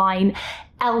 wine.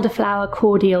 Elderflower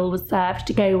cordial was served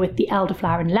to go with the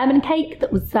elderflower and lemon cake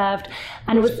that was served,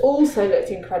 and it was also looked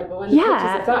incredible when the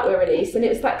pictures of that were released, and it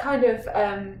was that kind of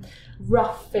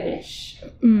rough finish,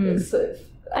 sort of.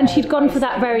 And she'd gone for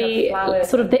that very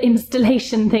sort of the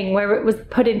installation thing where it was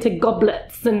put into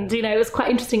goblets, and it was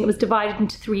quite interesting. It was divided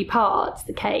into 3 parts,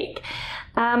 the cake,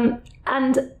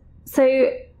 and so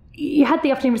you had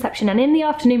the afternoon reception, and in the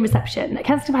afternoon reception,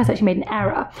 Kensington Palace actually made an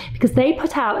error because they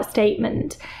put out a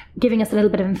statement giving us a little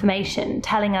bit of information,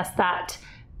 telling us that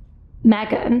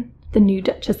Meghan, the new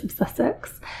Duchess of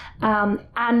Sussex,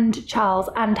 and Charles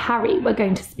and Harry were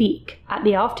going to speak at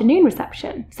the afternoon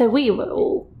reception. So we were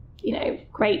all,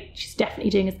 great, she's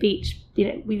definitely doing a speech.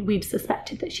 We'd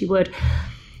suspected that she would.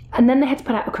 And then they had to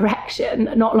put out a correction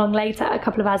not long later, a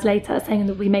couple of hours later, saying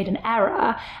that we made an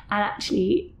error, and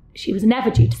actually she was never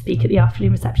due to speak at the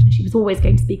afternoon reception. She was always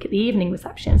going to speak at the evening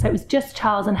reception. So it was just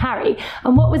Charles and Harry.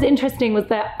 And what was interesting was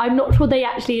that I'm not sure they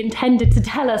actually intended to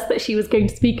tell us that she was going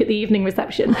to speak at the evening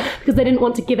reception because they didn't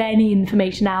want to give any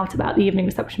information out about the evening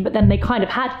reception. But then they kind of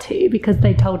had to because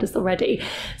they told us already.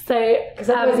 So because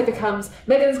otherwise it becomes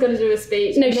Meghan's going to do a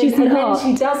speech. No, she's not. And then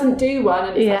she doesn't do one,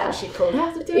 and it's like, what she called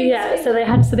her to do. Yeah, so they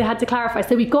had to clarify.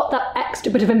 So we got that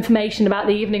extra bit of information about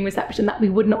the evening reception that we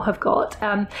would not have got.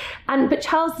 But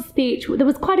Charles' speech, there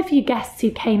was quite a few guests who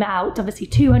came out. Obviously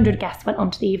 200 guests went on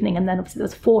to the evening, and then obviously there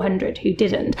was 400 who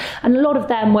didn't, and a lot of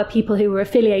them were people who were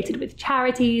affiliated with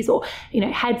charities or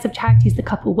heads of charities the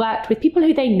couple worked with, people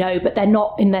who they know but they're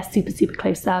not in their super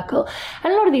close circle.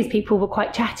 And a lot of these people were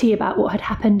quite chatty about what had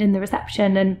happened in the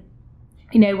reception, and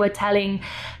were telling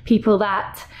people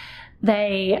that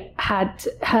they had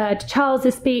heard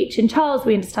Charles's speech, and Charles,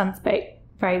 we understand, spoke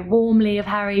very warmly of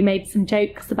Harry, made some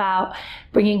jokes about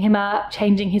bringing him up,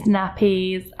 changing his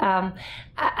nappies,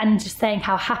 and just saying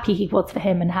how happy he was for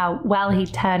him and how well he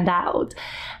turned out.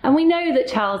 And we know that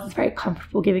Charles is very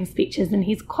comfortable giving speeches, and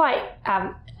he's quite,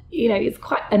 he's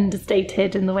quite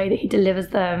understated in the way that he delivers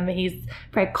them. He's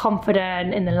very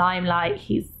confident in the limelight.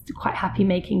 He's quite happy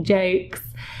making jokes.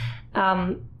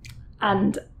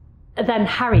 And then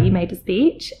Harry made a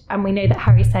speech, and we know that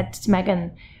Harry said to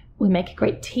Meghan, "We make a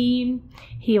great team."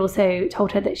 He also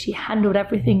told her that she handled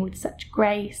everything with such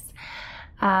grace.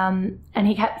 And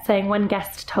he kept saying, one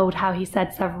guest told how he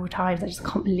said several times, I just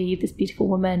can't believe this beautiful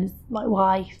woman is my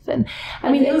wife. And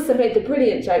he also made the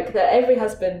brilliant joke that every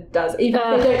husband does, even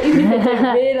if they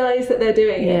don't realise that they're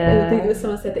doing it. I think there was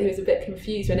someone said that he was a bit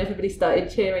confused when everybody started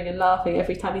cheering and laughing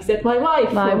every time he said, my wife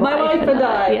and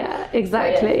I. Yeah,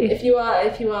 exactly. So,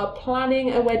 if you are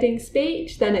planning a wedding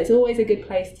speech, then it's always a good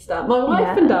place to start. My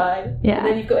wife and I. Yeah. And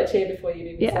then you've got to cheer before you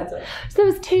even said it. So there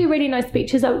was 2 really nice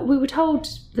speeches. We were told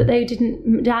that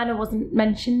Diana wasn't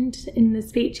mentioned in the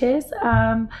speeches.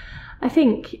 I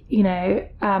think,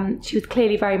 she was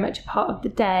clearly very much a part of the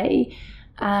day,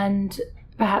 and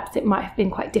perhaps it might have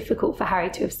been quite difficult for Harry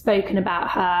to have spoken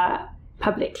about her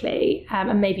publicly,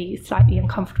 and maybe slightly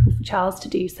uncomfortable for Charles to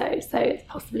do so. So it's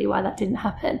possibly why that didn't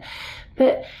happen.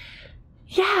 But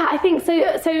yeah, I think so.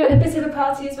 A bit of a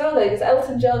party as well, though, because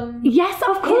Elton John. Yes,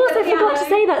 of course, I forgot to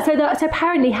say that. So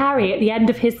apparently Harry, at the end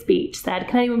of his speech, said,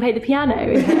 "Can anyone play the piano?"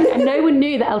 And no one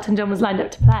knew that Elton John was lined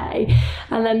up to play.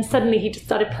 And then suddenly he just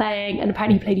started playing, and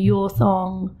apparently he played your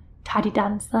song, Tidy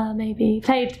Dancer, maybe.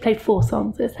 Played 4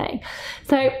 songs, they're saying.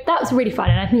 So that was really fun.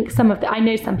 And I think I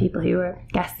know some people who were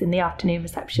guests in the afternoon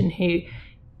reception who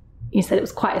said it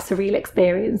was quite a surreal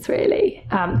experience, really,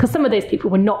 because some of those people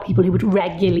were not people who would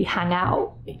regularly hang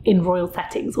out in royal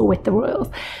settings or with the royals.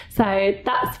 So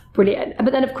that's brilliant.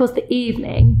 But then, of course, the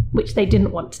evening, which they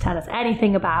didn't want to tell us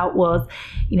anything about, was,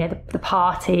 the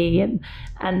party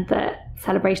and the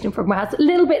celebration in Frogmore House.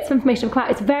 Little bits of information have come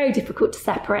out. It's very difficult to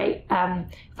separate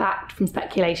fact from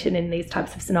speculation in these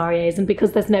types of scenarios, and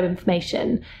because there's no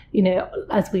information,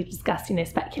 as we've discussed,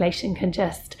 speculation can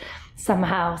just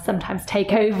somehow sometimes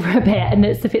take over a bit, and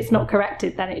if it's not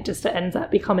corrected, then it just ends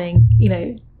up becoming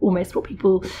almost what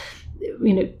people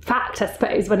fact, I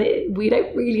suppose, when we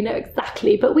don't really know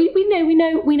exactly. But we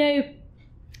know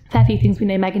fair few things. We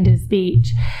know Meghan did a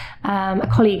speech. A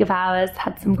colleague of ours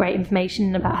had some great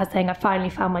information about her saying, "I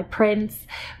finally found my prince."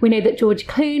 We know that George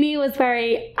Clooney was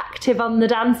very active on the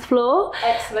dance floor.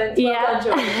 Excellent. Well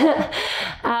done,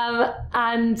 George.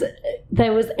 And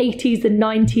there was 80s and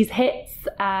 90s hits,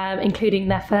 including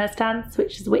their first dance,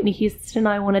 which is Whitney Houston,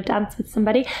 "I Want to Dance with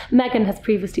Somebody." Meghan has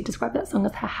previously described that song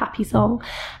as her happy song.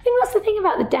 I think that's the thing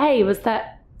about the day, was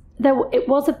that it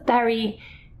was a very,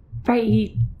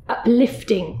 very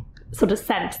uplifting sort of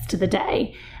sense to the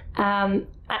day. And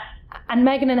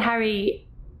Meghan and Harry,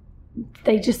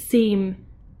 they just seem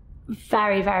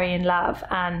very, very in love.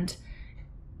 And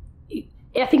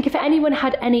I think if anyone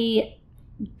had any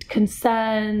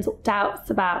concerns or doubts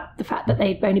about the fact that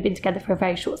they'd only been together for a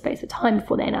very short space of time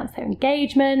before they announced their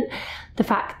engagement, the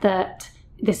fact that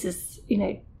this is,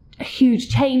 a huge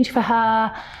change for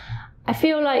her, I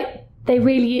feel like they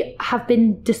really have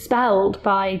been dispelled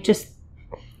by just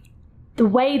the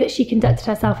way that she conducted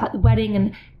herself at the wedding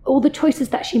and all the choices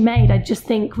that she made. I just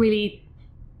think really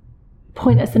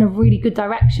point us in a really good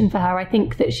direction for her. I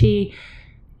think that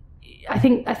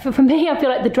for me, I feel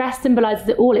like the dress symbolises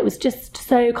it all. It was just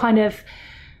so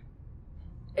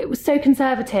it was so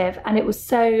conservative, and it was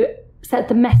so set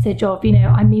the message of,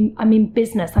 I'm in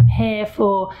business. I'm here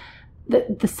for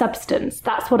the substance.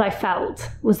 That's what I felt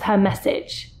was her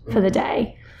message for the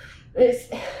day.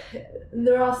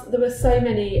 There were so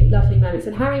many lovely moments,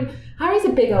 and Harry's a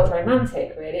big old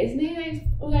romantic, really, isn't he? He's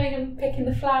going and picking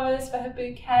the flowers for her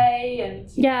bouquet, and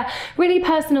really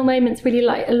personal moments. Really,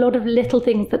 like a lot of little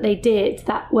things that they did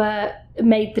that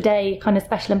made the day kind of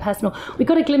special and personal. We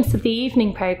got a glimpse of the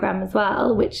evening programme as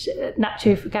well, which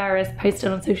Nacho Figueras posted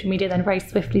on social media, then very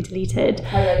swiftly deleted.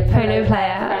 Polo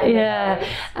player. Yeah.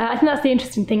 I think that's the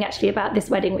interesting thing actually about this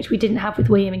wedding, which we didn't have with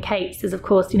William and Kate's, is of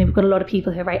course, we've got a lot of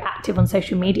people who are very active on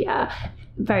social media,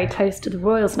 very close to the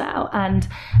royals now, and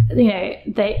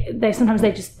they sometimes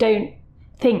they just don't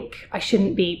think, I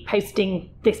shouldn't be posting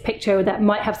this picture that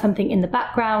might have something in the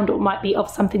background or might be of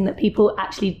something that people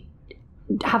actually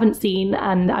haven't seen,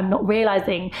 and I'm not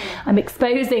realising I'm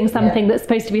exposing something that's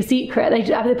supposed to be a secret.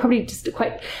 They're probably just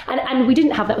quite... And we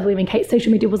didn't have that with Women Kate.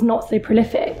 Social media was not so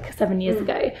prolific 7 years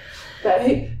ago. But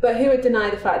who would deny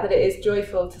the fact that it is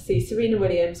joyful to see Serena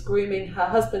Williams grooming her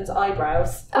husband's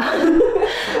eyebrows in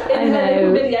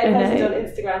her video posted on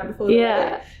Instagram before the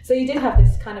wedding. So you did have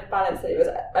this kind of balance that it was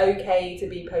okay to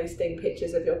be posting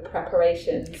pictures of your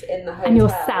preparations in the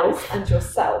hotel and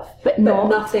yourself, but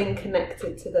nothing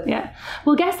connected to the... Yeah.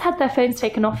 Well, guests had their phones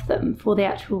taken off them for the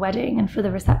actual wedding and for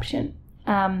the reception.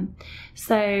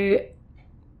 So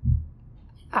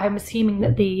I'm assuming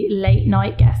that the late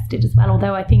night guests did as well,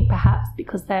 although I think perhaps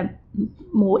because they're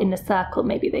more in the circle,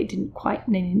 maybe they didn't quite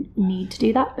need to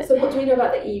do that. But... So what do we know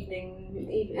about the evening?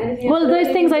 Anything well, those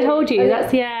things I told you.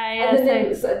 That's And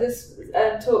then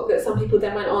talk that some people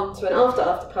then went on to an after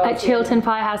party at Chiltern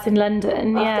Firehouse in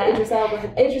London. After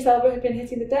Idris Elba had been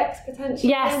hitting the decks potentially.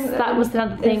 Yes, that was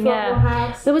another thing.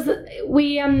 Yeah, there was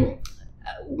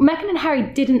Meghan and Harry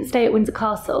didn't stay at Windsor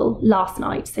Castle last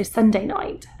night, so Sunday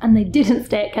night, and they didn't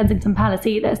stay at Kensington Palace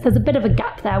either. So there's a bit of a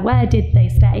gap there. Where did they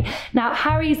stay? Now,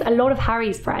 a lot of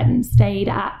Harry's friends stayed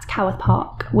at Coworth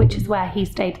Park, which is where he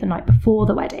stayed the night before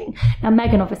the wedding. Now,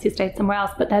 Meghan obviously stayed somewhere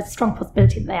else, but there's a strong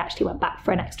possibility that they actually went back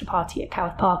for an extra party at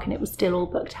Coworth Park, and it was still all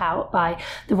booked out by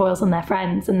the royals and their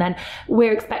friends. And then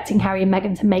we're expecting Harry and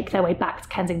Meghan to make their way back to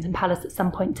Kensington Palace at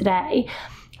some point today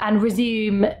and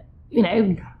resume,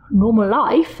 normal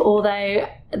life, although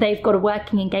they've got a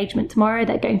working engagement tomorrow.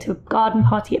 They're going to a garden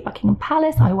party at Buckingham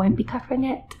Palace. I won't be covering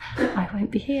it. I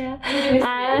won't be here.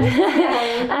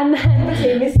 And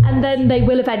then they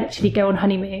will eventually go on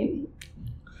honeymoon.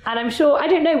 And I'm sure, I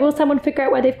don't know, will someone figure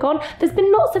out where they've gone? There's been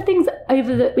lots of things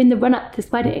in the run-up to this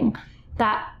wedding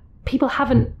that people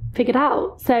haven't figured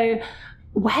out. So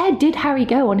where did Harry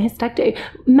go on his stag do?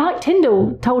 Mike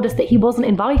Tyndall told us that he wasn't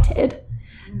invited.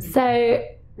 So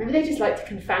maybe they just like to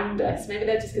confound us. Maybe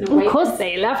they're just going to wait. Of course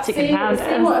they love to confound us.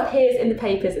 See what appears in the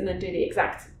papers and then do the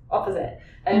exact opposite.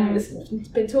 There's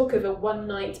been talk of a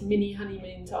one-night mini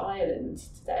honeymoon to Ireland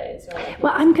today as well.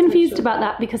 Well, I'm confused about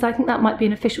that because I think that might be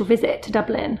an official visit to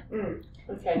Dublin.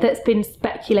 Okay. That's been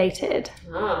speculated.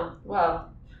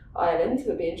 Well, Ireland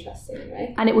would be interesting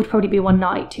anyway. And it would probably be one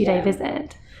night, 2-day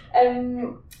visit.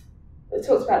 We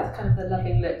talked about kind of the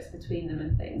loving looks between them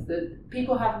and things. The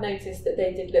people have noticed that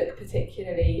they did look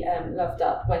particularly loved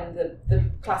up when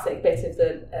the classic bit of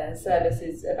the service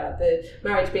is about the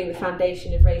marriage being the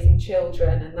foundation of raising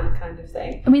children and that kind of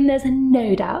thing. I mean, there's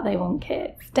no doubt they want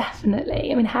kids, definitely.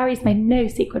 I mean, Harry's made no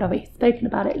secret of it. He's spoken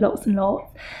about it lots and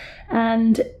lots.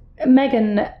 And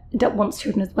Meghan wants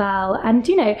children as well. And,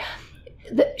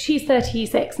 she's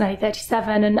 36, now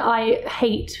 37, and I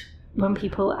hate when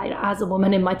people, as a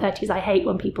woman in my 30s, I hate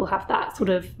when people have that sort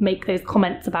of make those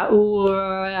comments about,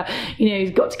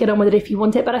 you've got to get on with it if you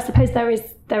want it. But I suppose there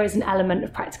is an element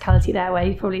of practicality there where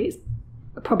he probably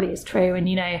is true. And,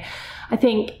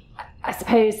 I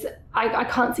suppose I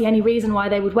can't see any reason why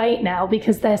they would wait now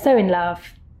because they're so in love.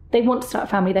 They want to start a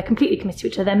family. They're completely committed to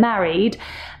each other. They're married.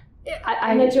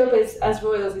 And their job as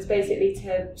royals is basically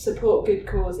to support good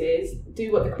causes,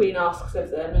 do what the Queen asks of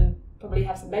them, and probably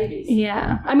have some babies.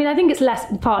 Yeah, I mean, I think it's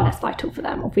far less vital for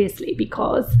them, obviously,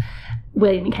 because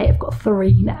William and Kate have got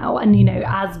 3 now, and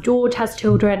as George has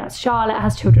children, as Charlotte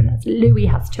has children, as Louis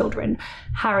has children,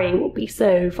 Harry will be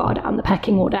so far down the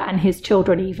pecking order, and his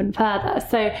children even further.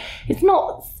 So it's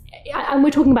not, and we're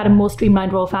talking about a more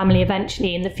streamlined royal family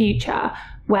eventually in the future,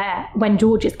 where when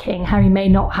George is king, Harry may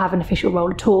not have an official role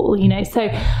at all. So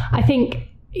I think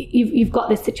you've got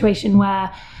this situation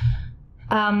where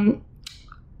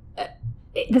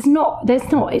it's not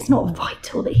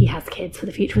vital that he has kids for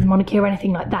the future of the monarchy or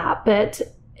anything like that, but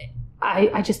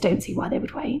I just don't see why they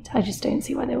would wait. I just don't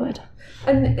see why they would.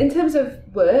 And in terms of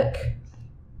work,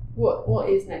 what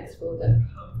is next for them?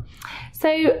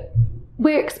 So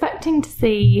we're expecting to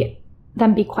see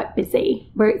them be quite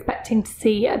busy. We're expecting to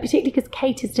see, particularly because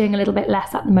Kate is doing a little bit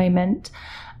less at the moment.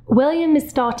 William is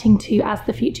starting to, as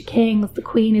the future king, as the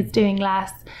Queen is doing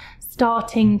less,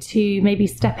 starting to maybe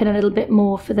step in a little bit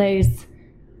more for those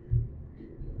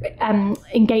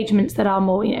engagements that are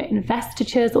more,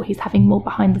 investitures, or he's having more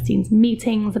behind the scenes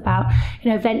meetings about,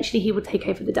 eventually he will take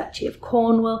over the Duchy of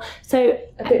Cornwall. So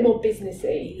a bit more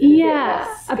businessy.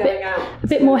 A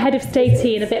bit more head of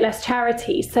statey and a bit less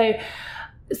charity. So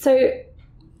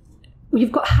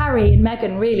you've got Harry and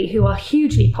Meghan, really, who are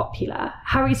hugely popular.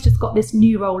 Harry's just got this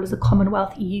new role as a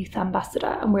Commonwealth youth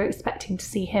ambassador, and we're expecting to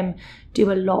see him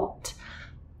do a lot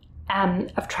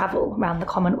of travel around the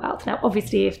Commonwealth. Now,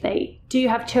 obviously, if they do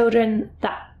have children,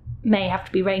 that may have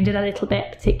to be reined in a little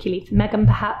bit, particularly for Meghan,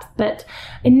 perhaps. But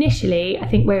initially, I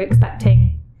think we're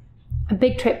expecting a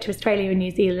big trip to Australia and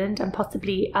New Zealand and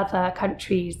possibly other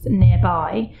countries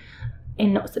nearby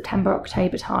in September,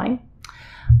 October time.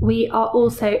 We are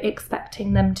also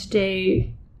expecting them to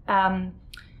do some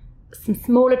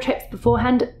smaller trips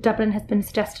beforehand. Dublin has been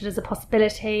suggested as a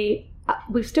possibility.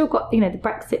 We've still got, the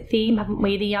Brexit theme, haven't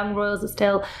we? The young royals are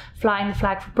still flying the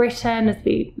flag for Britain as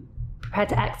we prepare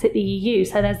to exit the EU.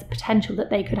 So there's a potential that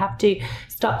they could have to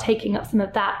start taking up some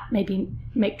of that, maybe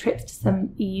make trips to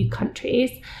some EU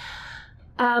countries.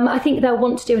 I think they'll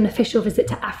want to do an official visit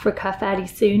to Africa fairly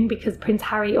soon because Prince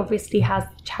Harry obviously has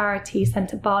Charity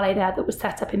Centre Barley there that was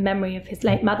set up in memory of his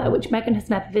late mother, which Meghan has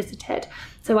never visited.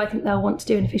 So I think they'll want to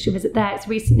do an official visit there. It's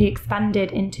recently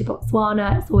expanded into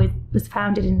Botswana. It always was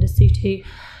founded in Lesotho.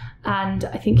 And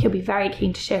I think he'll be very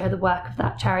keen to show her the work of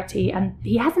that charity. And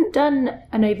he hasn't done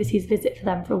an overseas visit for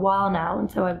them for a while now, and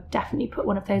so I've definitely put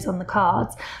one of those on the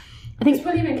cards. I think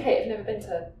William and Kate have never been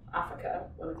to Africa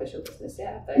on official business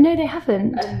yet, have they? No, they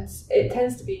haven't. And it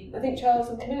tends to be, I think Charles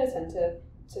and Camilla tend to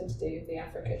do the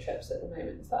Africa trips at the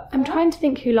moment. Is that fair? I'm trying to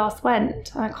think who last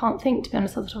went. I can't think, to be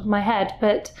honest, off the top of my head.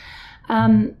 But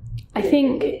I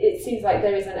think it seems like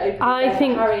there is an opening there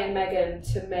for Harry and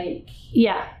Meghan to make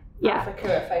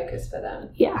Africa a focus for them.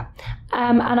 Yeah.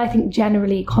 And I think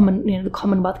generally the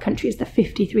Commonwealth countries, the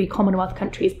 53 Commonwealth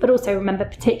countries, but also remember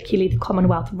particularly the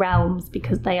Commonwealth realms,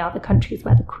 because they are the countries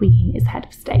where the Queen is head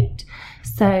of state.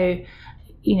 So,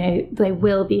 they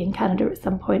will be in Canada at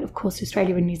some point. Of course,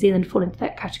 Australia and New Zealand fall into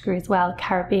that category as well.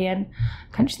 Caribbean,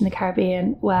 countries in the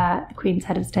Caribbean where the Queen's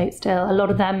head of state still. A lot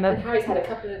of them And Harry's had a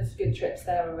couple of good trips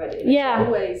there already. Yeah.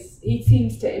 He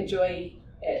seems to enjoy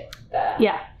it there.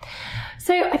 Yeah.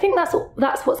 So I think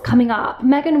that's what's coming up.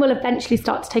 Meghan will eventually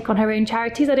start to take on her own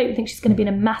charities. I don't think she's going to be in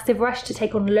a massive rush to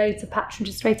take on loads of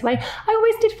patronages straight away. I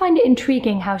always did find it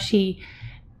intriguing how she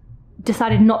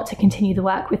decided not to continue the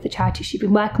work with the charity she'd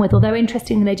been working with, although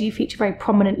interestingly they do feature very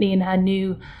prominently in her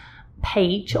new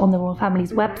page on the Royal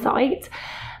Family's website.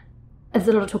 There's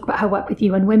a lot of talk about her work with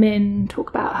UN Women, talk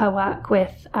about her work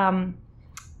with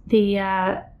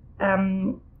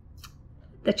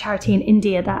the charity in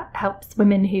India that helps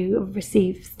women who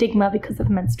receive stigma because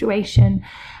of menstruation.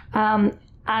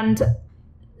 And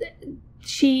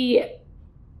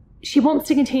she wants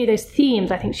to continue those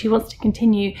themes. I think she wants to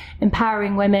continue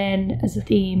empowering women as a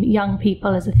theme, young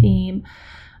people as a theme.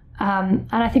 And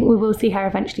I think we will see her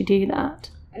eventually do that.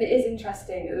 And it is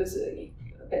interesting. There was a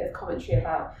bit of commentary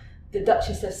about the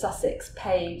Duchess of Sussex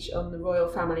page on the Royal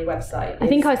Family website. I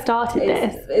think I started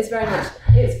this. It's very much,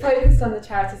 it's focused on the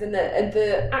charities, and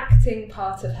the acting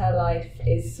part of her life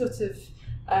is sort of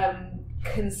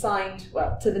consigned,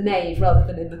 to the nave rather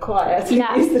than in the choir.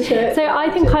 Yeah. So I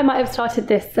think I might have started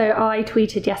this. So I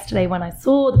tweeted yesterday when I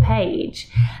saw the page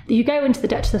that you go into the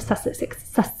Duchess of Sussex's,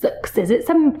 it's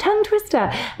a tongue twister,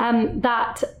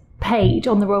 that page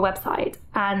on the Royal website,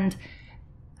 and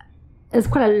there's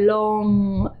quite a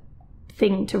long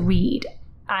thing to read,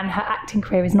 and her acting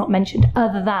career is not mentioned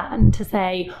other than to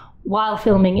say while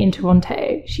filming in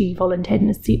Toronto she volunteered in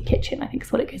a soup kitchen, I think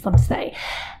is what it goes on to say.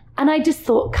 And I just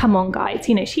thought, come on guys,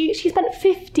 she spent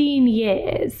 15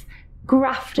 years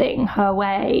grafting her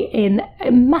way in a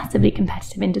massively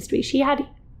competitive industry. She had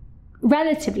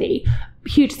relatively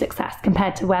huge success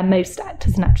compared to where most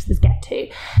actors and actresses get to,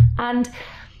 and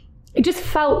it just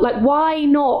felt like, why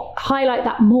not highlight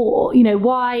that more?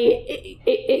 Why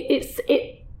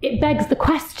it begs the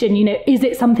question, is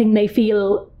it something they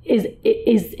feel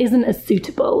isn't as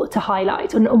suitable to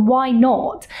highlight, and why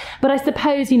not? But I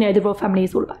suppose, the Royal Family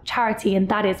is all about charity, and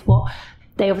that is what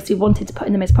they obviously wanted to put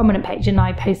in the most prominent page. And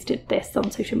I posted this on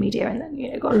social media, and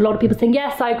then got a lot of people saying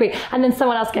yes, I agree, and then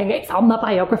someone else going, it's on the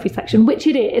biography section, which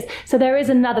it is. So there is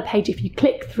another page. If you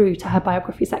click through to her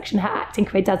biography section, her acting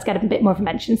career does get a bit more of a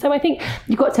mention. So I think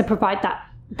you've got to provide that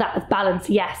balance.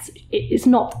 Yes, it's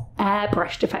not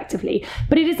airbrushed effectively,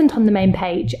 but it isn't on the main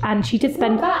page. And she did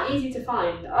spend. It's not that easy to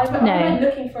find. I went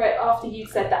looking for it after you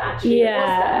said that actually it was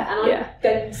there, and I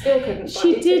then still couldn't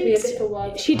find it. It took me a little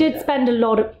while. She did spend a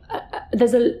lot of.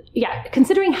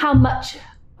 Considering how much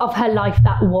of her life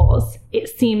that was, it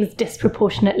seems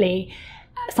disproportionately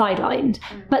sidelined.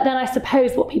 But then I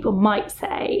suppose what people might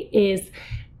say is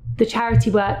the charity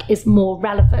work is more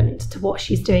relevant to what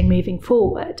she's doing moving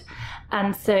forward.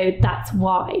 And so that's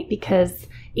why, because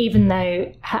even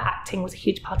though her acting was a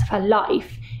huge part of her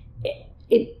life,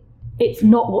 it's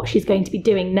not what she's going to be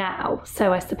doing now.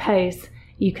 So I suppose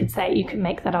you could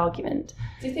make that argument.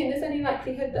 Do you think there's any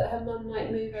likelihood that her mum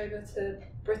might move over to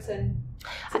Britain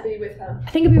to be with her? I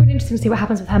think it'd be really interesting to see what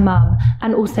happens with her mum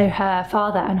and also her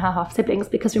father and her half siblings,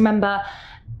 because remember,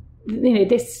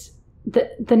 the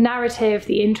narrative,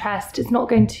 the interest is not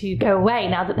going to go away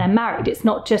now that they're married. It's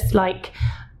not just like,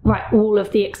 right, all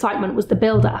of the excitement was the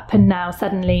build-up and now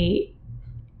suddenly,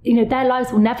 their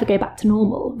lives will never go back to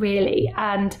normal, really.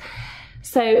 And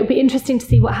so it'll be interesting to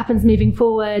see what happens moving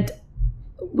forward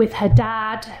with her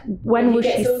dad. When will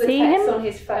she see him? He gets all the texts on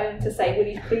his phone to say, will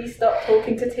you please stop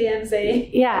talking to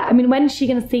TMZ? Yeah, when is she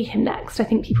going to see him next? I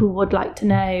think people would like to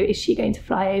know, is she going to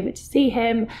fly over to see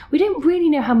him? We don't really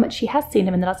know how much she has seen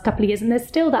him in the last couple of years, and there's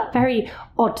still that very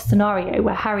odd scenario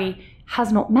where Harry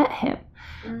has not met him.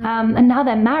 And now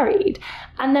they're married.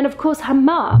 And then, of course, her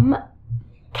mum,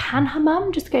 can her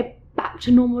mum just go back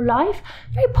to normal life?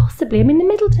 Very possibly. The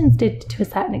Middletons did to a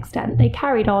certain extent. They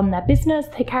carried on their business,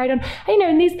 they carried on,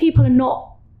 and these people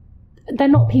they're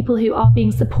not people who are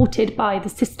being supported by the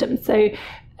system. So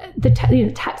the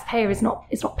taxpayer is not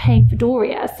paying for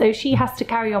Doria, so she has to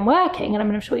carry on working. And I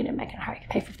mean, I'm sure Meghan and Harry can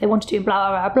pay for if they wanted to, and blah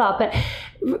blah blah blah. But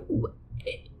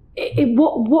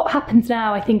what happens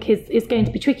now, I think, is going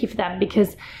to be tricky for them,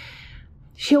 because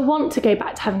she'll want to go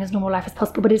back to having as normal life as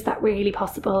possible. But is that really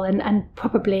possible? And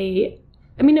probably.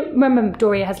 I mean, remember,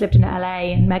 Doria has lived in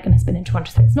LA and Meghan has been in Toronto,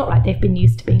 so it's not like they've been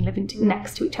used to being living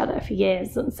next to each other for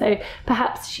years. And so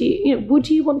perhaps she, would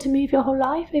you want to move your whole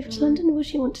life over to London? Would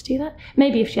she want to do that?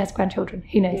 Maybe if she has grandchildren,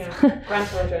 who knows? Yeah.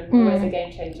 Grandchildren, always a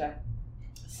game changer.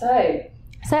 So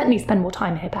certainly spend more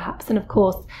time here, perhaps. And of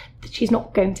course, she's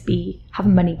not going to be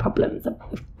having money problems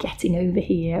of getting over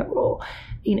here, or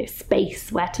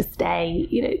space where to stay.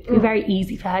 It'd be very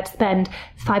easy for her to spend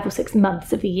 5 or 6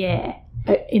 months of the year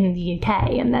in the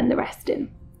UK and then the rest in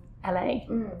LA.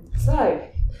 So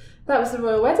that was the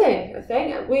royal wedding, I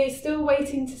think. We're still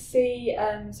waiting to see.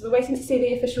 So we're waiting to see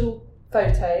the official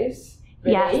photos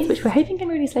released. Yes, which we're hoping can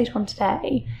release later on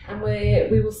today. And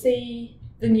we will see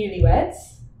the newlyweds,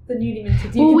 the newly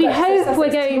minted. Well, we hope we're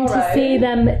going to see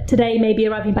them today, maybe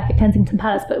arriving back at Kensington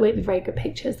Palace, but it won't be very good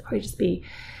pictures. They'll probably just be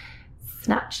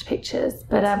snatched pictures.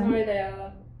 But tomorrow they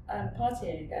are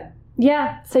partying again.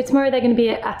 Yeah, so tomorrow they're going to be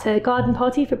at a garden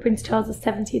party for Prince Charles's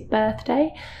 70th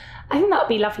birthday. I think that would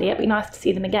be lovely. It'd be nice to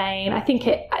see them again. I think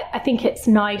it's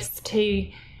nice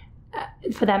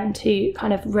for them to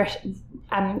kind of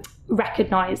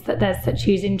recognise that there's such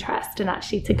huge interest, and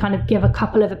actually to kind of give a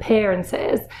couple of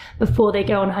appearances before they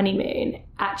go on honeymoon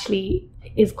actually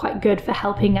is quite good for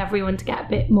helping everyone to get a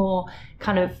bit more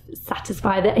kind of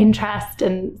satisfy their interest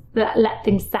and let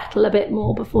things settle a bit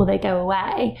more before they go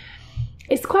away.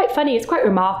 It's quite funny, it's quite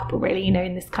remarkable really,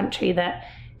 in this country, that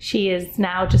she is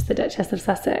now just the Duchess of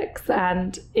Sussex,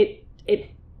 and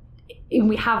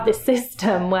we have this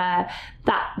system where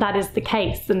that is the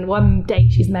case, and one day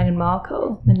she's Meghan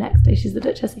Markle, the next day she's the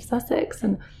Duchess of Sussex,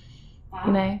 and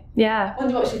yeah. I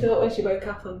wonder what she thought when she woke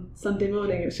up on Sunday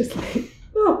morning. It was just like,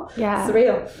 yeah,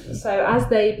 surreal. So as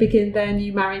they begin their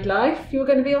new married life, you're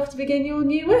going to be off to begin your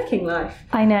new working life.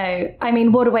 I know. I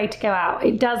mean, what a way to go out.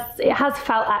 It has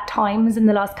felt at times in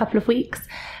the last couple of weeks,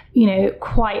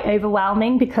 quite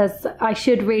overwhelming, because I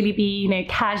should really be,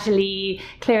 casually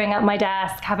clearing up my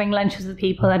desk, having lunches with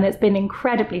people, and it's been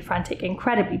incredibly frantic,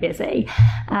 incredibly busy.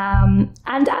 And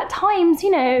at times,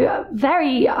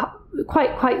 very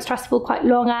quite stressful, quite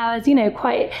long hours,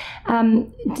 quite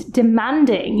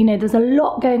demanding. There's a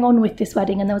lot going on with this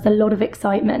wedding, and there was a lot of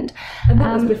excitement. And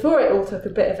that was before it all took a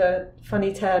bit of a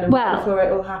funny turn, and before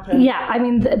it all happened. Yeah, I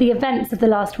mean, the events of the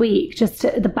last week, just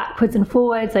the backwards and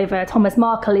forwards over Thomas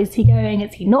Markle, is he going,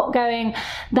 is he not going?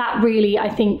 That really, I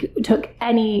think, took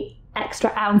any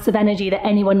extra ounce of energy that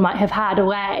anyone might have had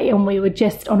away, and we were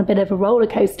just on a bit of a roller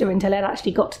coaster until it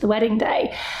actually got to the wedding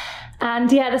day.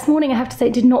 And yeah, this morning, I have to say,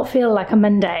 it did not feel like a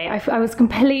Monday. I was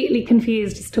completely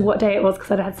confused as to what day it was, because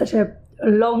I'd had such a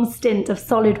long stint of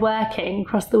solid working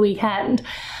across the weekend.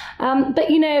 But,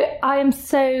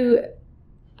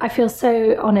 I feel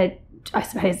so honoured, I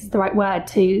suppose is the right word,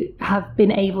 to have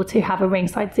been able to have a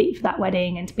ringside seat for that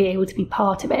wedding and to be able to be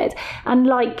part of it. And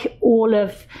like all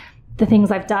of the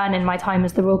things I've done in my time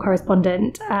as the royal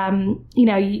correspondent,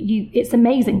 it's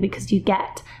amazing, because you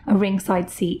get a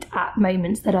ringside seat at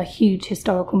moments that are huge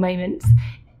historical moments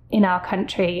in our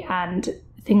country, and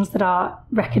things that are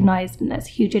recognised, and there's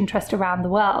huge interest around the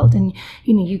world, and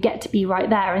you get to be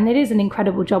right there, and it is an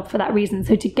incredible job for that reason.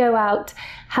 So to go out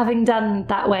having done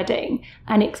that wedding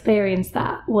and experience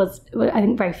that was, I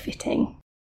think, very fitting.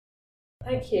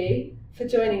 Thank you for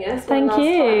joining us. Thank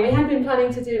you. We had been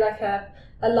planning to do like a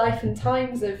life and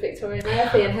times of Victoria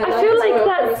Murphy and her life. I feel like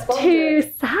that's too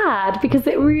sad, because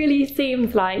it really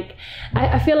seems like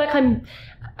I feel like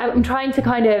I'm trying to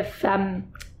kind of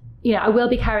I will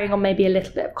be carrying on maybe a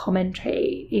little bit of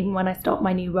commentary even when I start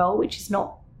my new role, which is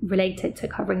not related to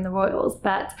covering the royals,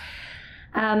 but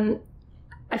I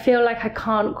feel like I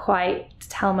can't quite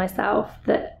tell myself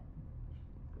that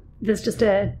there's just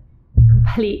a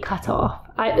complete cut off.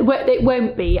 It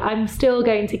won't be. I'm still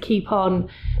going to keep on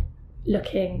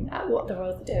looking at what the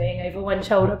royals are doing over one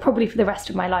shoulder, probably for the rest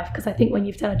of my life, because I think when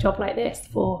you've done a job like this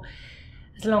for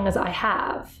as long as I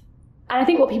have, and I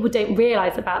think what people don't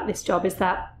realise about this job is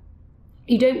that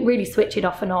you don't really switch it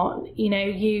off and on.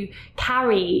 You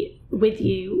carry with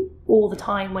you all the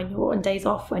time when you're on days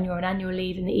off, when you're on annual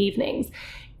leave in the evenings.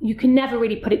 You can never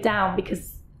really put it down,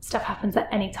 because stuff happens at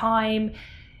any time.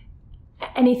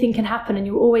 Anything can happen, and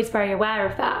you're always very aware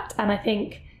of that. And I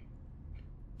think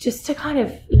just to kind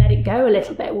of let it go a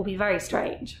little bit will be very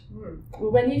strange.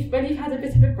 Well, when you've had a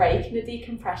bit of a break and a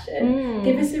decompression,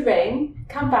 give us a ring,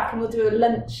 come back, and we'll do a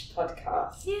lunch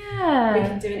podcast. Yeah, we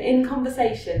can do an in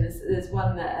conversation. There's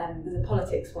one that there's a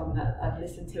politics one that I've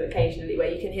listened to occasionally, where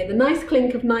you can hear the nice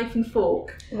clink of knife and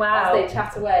fork as they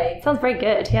chat away. Sounds very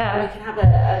good. Yeah, and we can have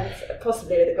a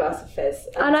possibly with a glass of fizz.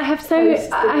 And I have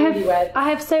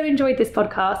so enjoyed this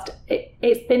podcast.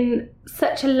 It's been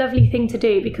such a lovely thing to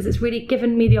do because it's really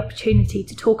given me the opportunity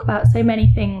to talk about so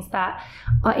many things that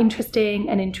are interesting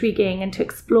and intriguing, and to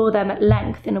explore them at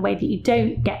length in a way that you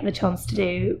don't get the chance to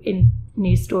do in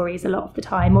news stories a lot of the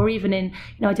time, or even in,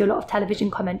 I do a lot of television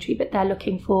commentary, but they're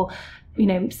looking for,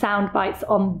 sound bites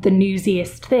on the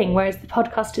newsiest thing, whereas the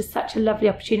podcast is such a lovely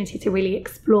opportunity to really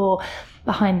explore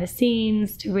behind the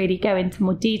scenes, to really go into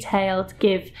more detail, to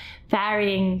give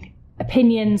varying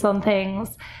opinions on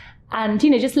things, and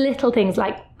just little things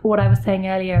like what I was saying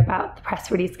earlier about the press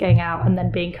release going out and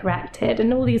then being corrected,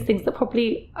 and all these things that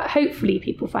hopefully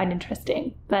people find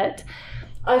interesting. But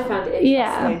I found it interesting.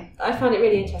 Yeah. I found it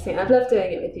really interesting. I've loved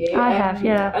doing it with you. I have,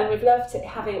 yeah. And we've loved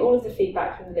having all of the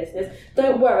feedback from the listeners.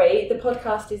 Don't worry, the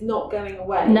podcast is not going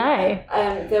away. No.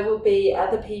 There will be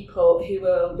other people who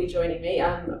will be joining me.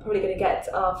 I'm probably going to get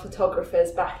our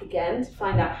photographers back again to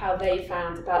find out how they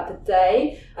found about the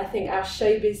day. I think our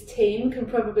showbiz team can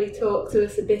probably talk to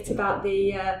us a bit about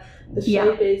the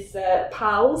showbiz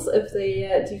pals of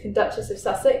the Duke and Duchess of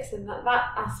Sussex, and that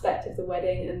aspect of the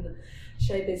wedding and the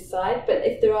showbiz side. But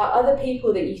if there are other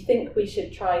people that you think we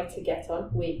should try to get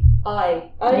on,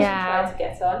 I should try to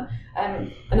get on,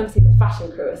 and obviously the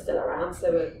fashion crew are still around,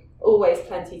 so we're always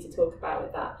plenty to talk about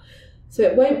with that. So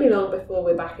it won't be long before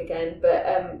we're back again,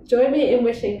 but join me in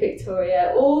wishing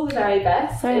Victoria all the very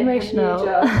best. So emotional.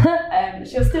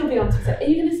 She'll still be on Twitter. Are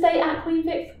you going to stay at Queen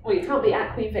Vic? Well, you can't be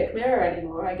at Queen Vic Mirror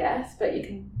anymore, I guess, but you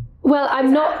can. Well,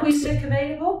 I'm not. Queen Vic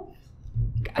available?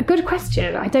 A good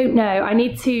question. I don't know.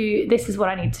 This is what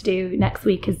I need to do next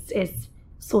week is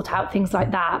sort out things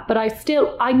like that. But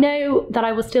I know that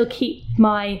I will still keep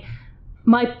my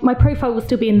profile will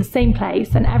still be in the same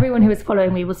place, and everyone who is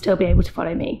following me will still be able to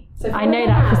follow me. So I know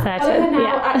that for certain. Follow her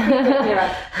now at Queen Vic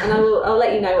Mirror, and I'll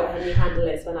let you know what her new handle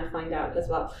is when I find out as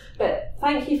well. But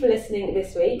thank you for listening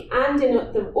this week, and in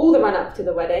all the run up to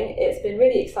the wedding. It's been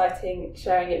really exciting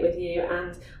sharing it with you,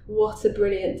 and what a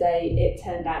brilliant day it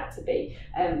turned out to be.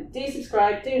 Do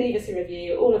subscribe, do leave us a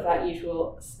review, all of that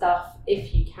usual stuff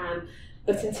if you can.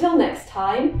 But until next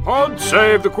time, God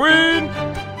save the Queen!